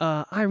weekend.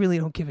 I really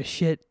don't give a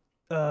shit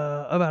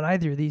about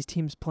either of these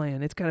teams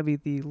playing. It's got to be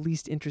the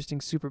least interesting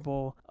Super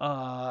Bowl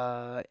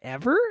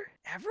ever.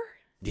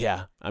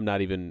 Yeah,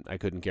 I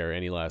couldn't care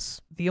any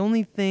less. The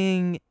only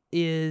thing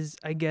is,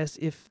 I guess,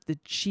 if the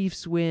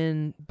Chiefs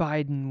win,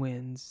 Biden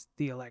wins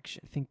the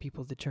election. I think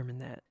people determine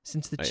that.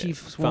 Since the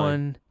Chiefs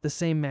won the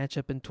same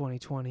matchup in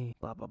 2020,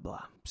 blah, blah,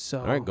 blah.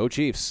 So, all right, go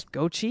Chiefs.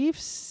 Go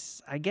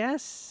Chiefs, I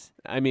guess.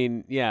 I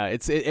mean, yeah,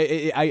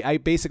 I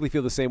basically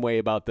feel the same way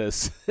about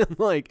this.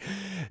 Like,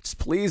 just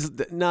please,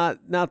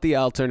 not the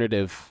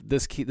alternative.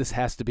 This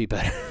has to be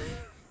better.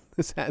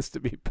 This has to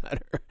be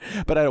better.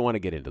 But I don't want to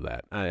get into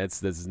that.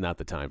 This is not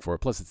the time for it.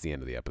 Plus, it's the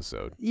end of the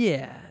episode.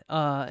 Yeah.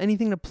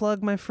 Anything to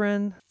plug, my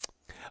friend?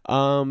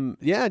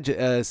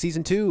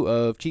 Season 2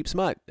 of Cheap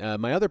Smut,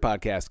 my other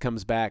podcast,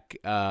 comes back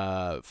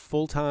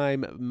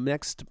full-time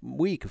next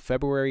week,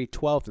 February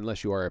 12th.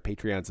 Unless you are a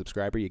Patreon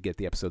subscriber, you get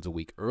the episodes a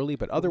week early,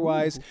 but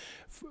otherwise,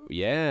 for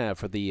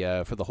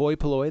the hoi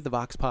polloi, the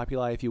vox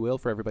populi, if you will,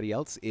 for everybody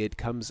else, it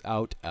comes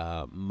out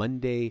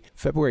Monday,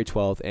 February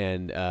 12th,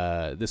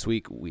 and this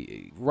week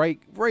we right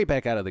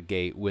back out of the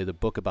gate with a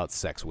book about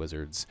sex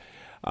wizards.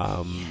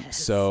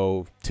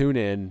 So tune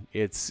in.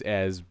 It's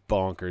as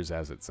bonkers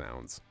as it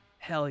sounds.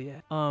 Hell yeah.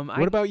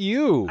 What about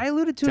you? I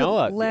alluded to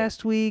it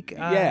last week.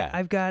 Yeah.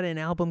 I've got an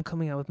album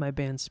coming out with my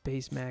band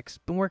Space Max.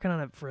 Been working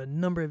on it for a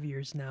number of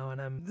years now,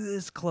 and I'm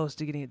this close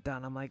to getting it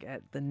done. I'm like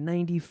at the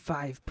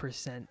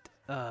 95%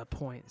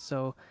 point.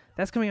 So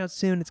that's coming out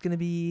soon. It's going to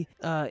be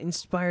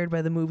inspired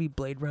by the movie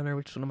Blade Runner,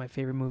 which is one of my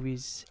favorite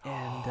movies.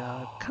 And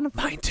kind of...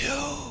 Mine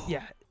too.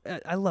 Yeah.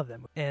 I love that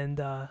movie.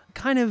 And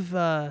kind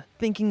of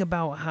thinking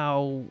about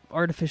how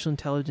artificial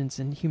intelligence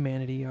and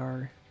humanity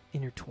are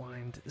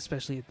intertwined,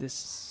 especially at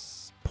this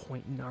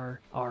point in our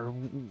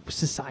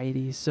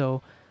society.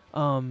 So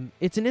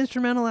it's an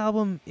instrumental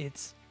album.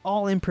 It's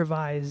all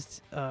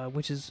improvised,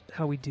 which is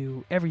how we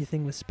do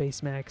everything with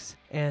Space Max.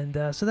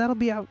 And so that'll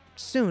be out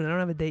soon. I don't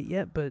have a date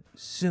yet, but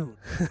soon.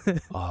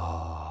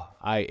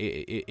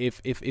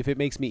 If it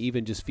makes me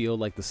even just feel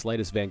like the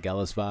slightest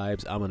Vangelis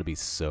vibes, I'm gonna be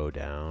so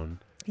down.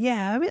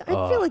 Yeah, I mean,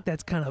 I feel like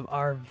that's kind of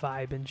our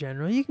vibe in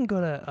general. You can go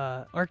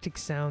to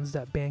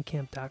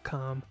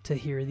arcticsounds.bandcamp.com to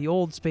hear the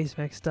old Space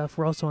Max stuff.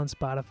 We're also on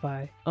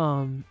Spotify.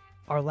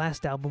 Our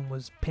last album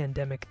was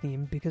pandemic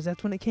themed because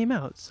that's when it came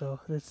out. So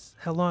that's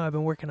how long I've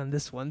been working on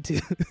this one too.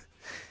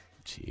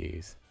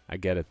 Jeez, I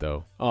get it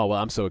though. Oh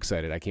well, I'm so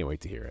excited. I can't wait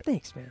to hear it.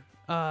 Thanks, man.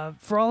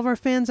 For all of our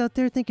fans out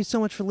there, thank you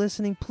so much for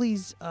listening.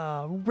 Please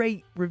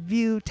rate,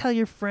 review, tell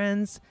your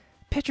friends.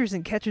 Pitchers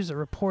and catchers are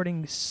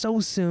reporting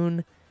so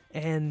soon.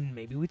 And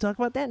maybe we talk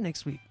about that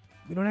next week.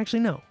 We don't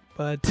actually know.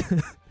 But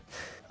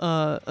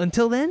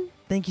until then,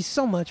 thank you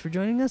so much for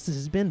joining us. This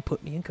has been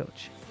Put Me in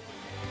Coach.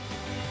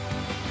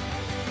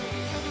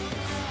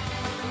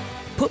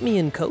 Put Me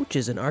in Coach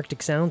is an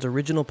Arctic Sounds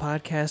original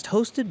podcast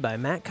hosted by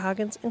Matt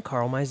Coggins and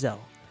Carl Mizell.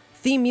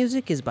 Theme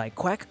music is by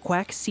Quack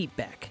Quack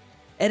Seatback.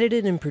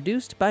 Edited and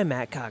produced by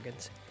Matt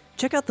Coggins.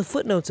 Check out the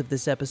footnotes of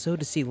this episode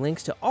to see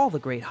links to all the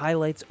great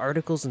highlights,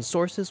 articles, and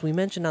sources we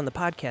mentioned on the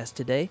podcast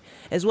today,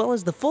 as well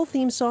as the full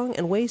theme song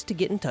and ways to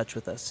get in touch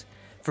with us.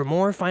 For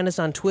more, find us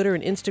on Twitter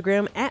and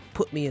Instagram at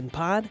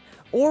PutMeInPod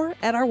or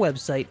at our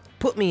website,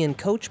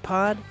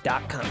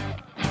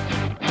 putmeincoachpod.com.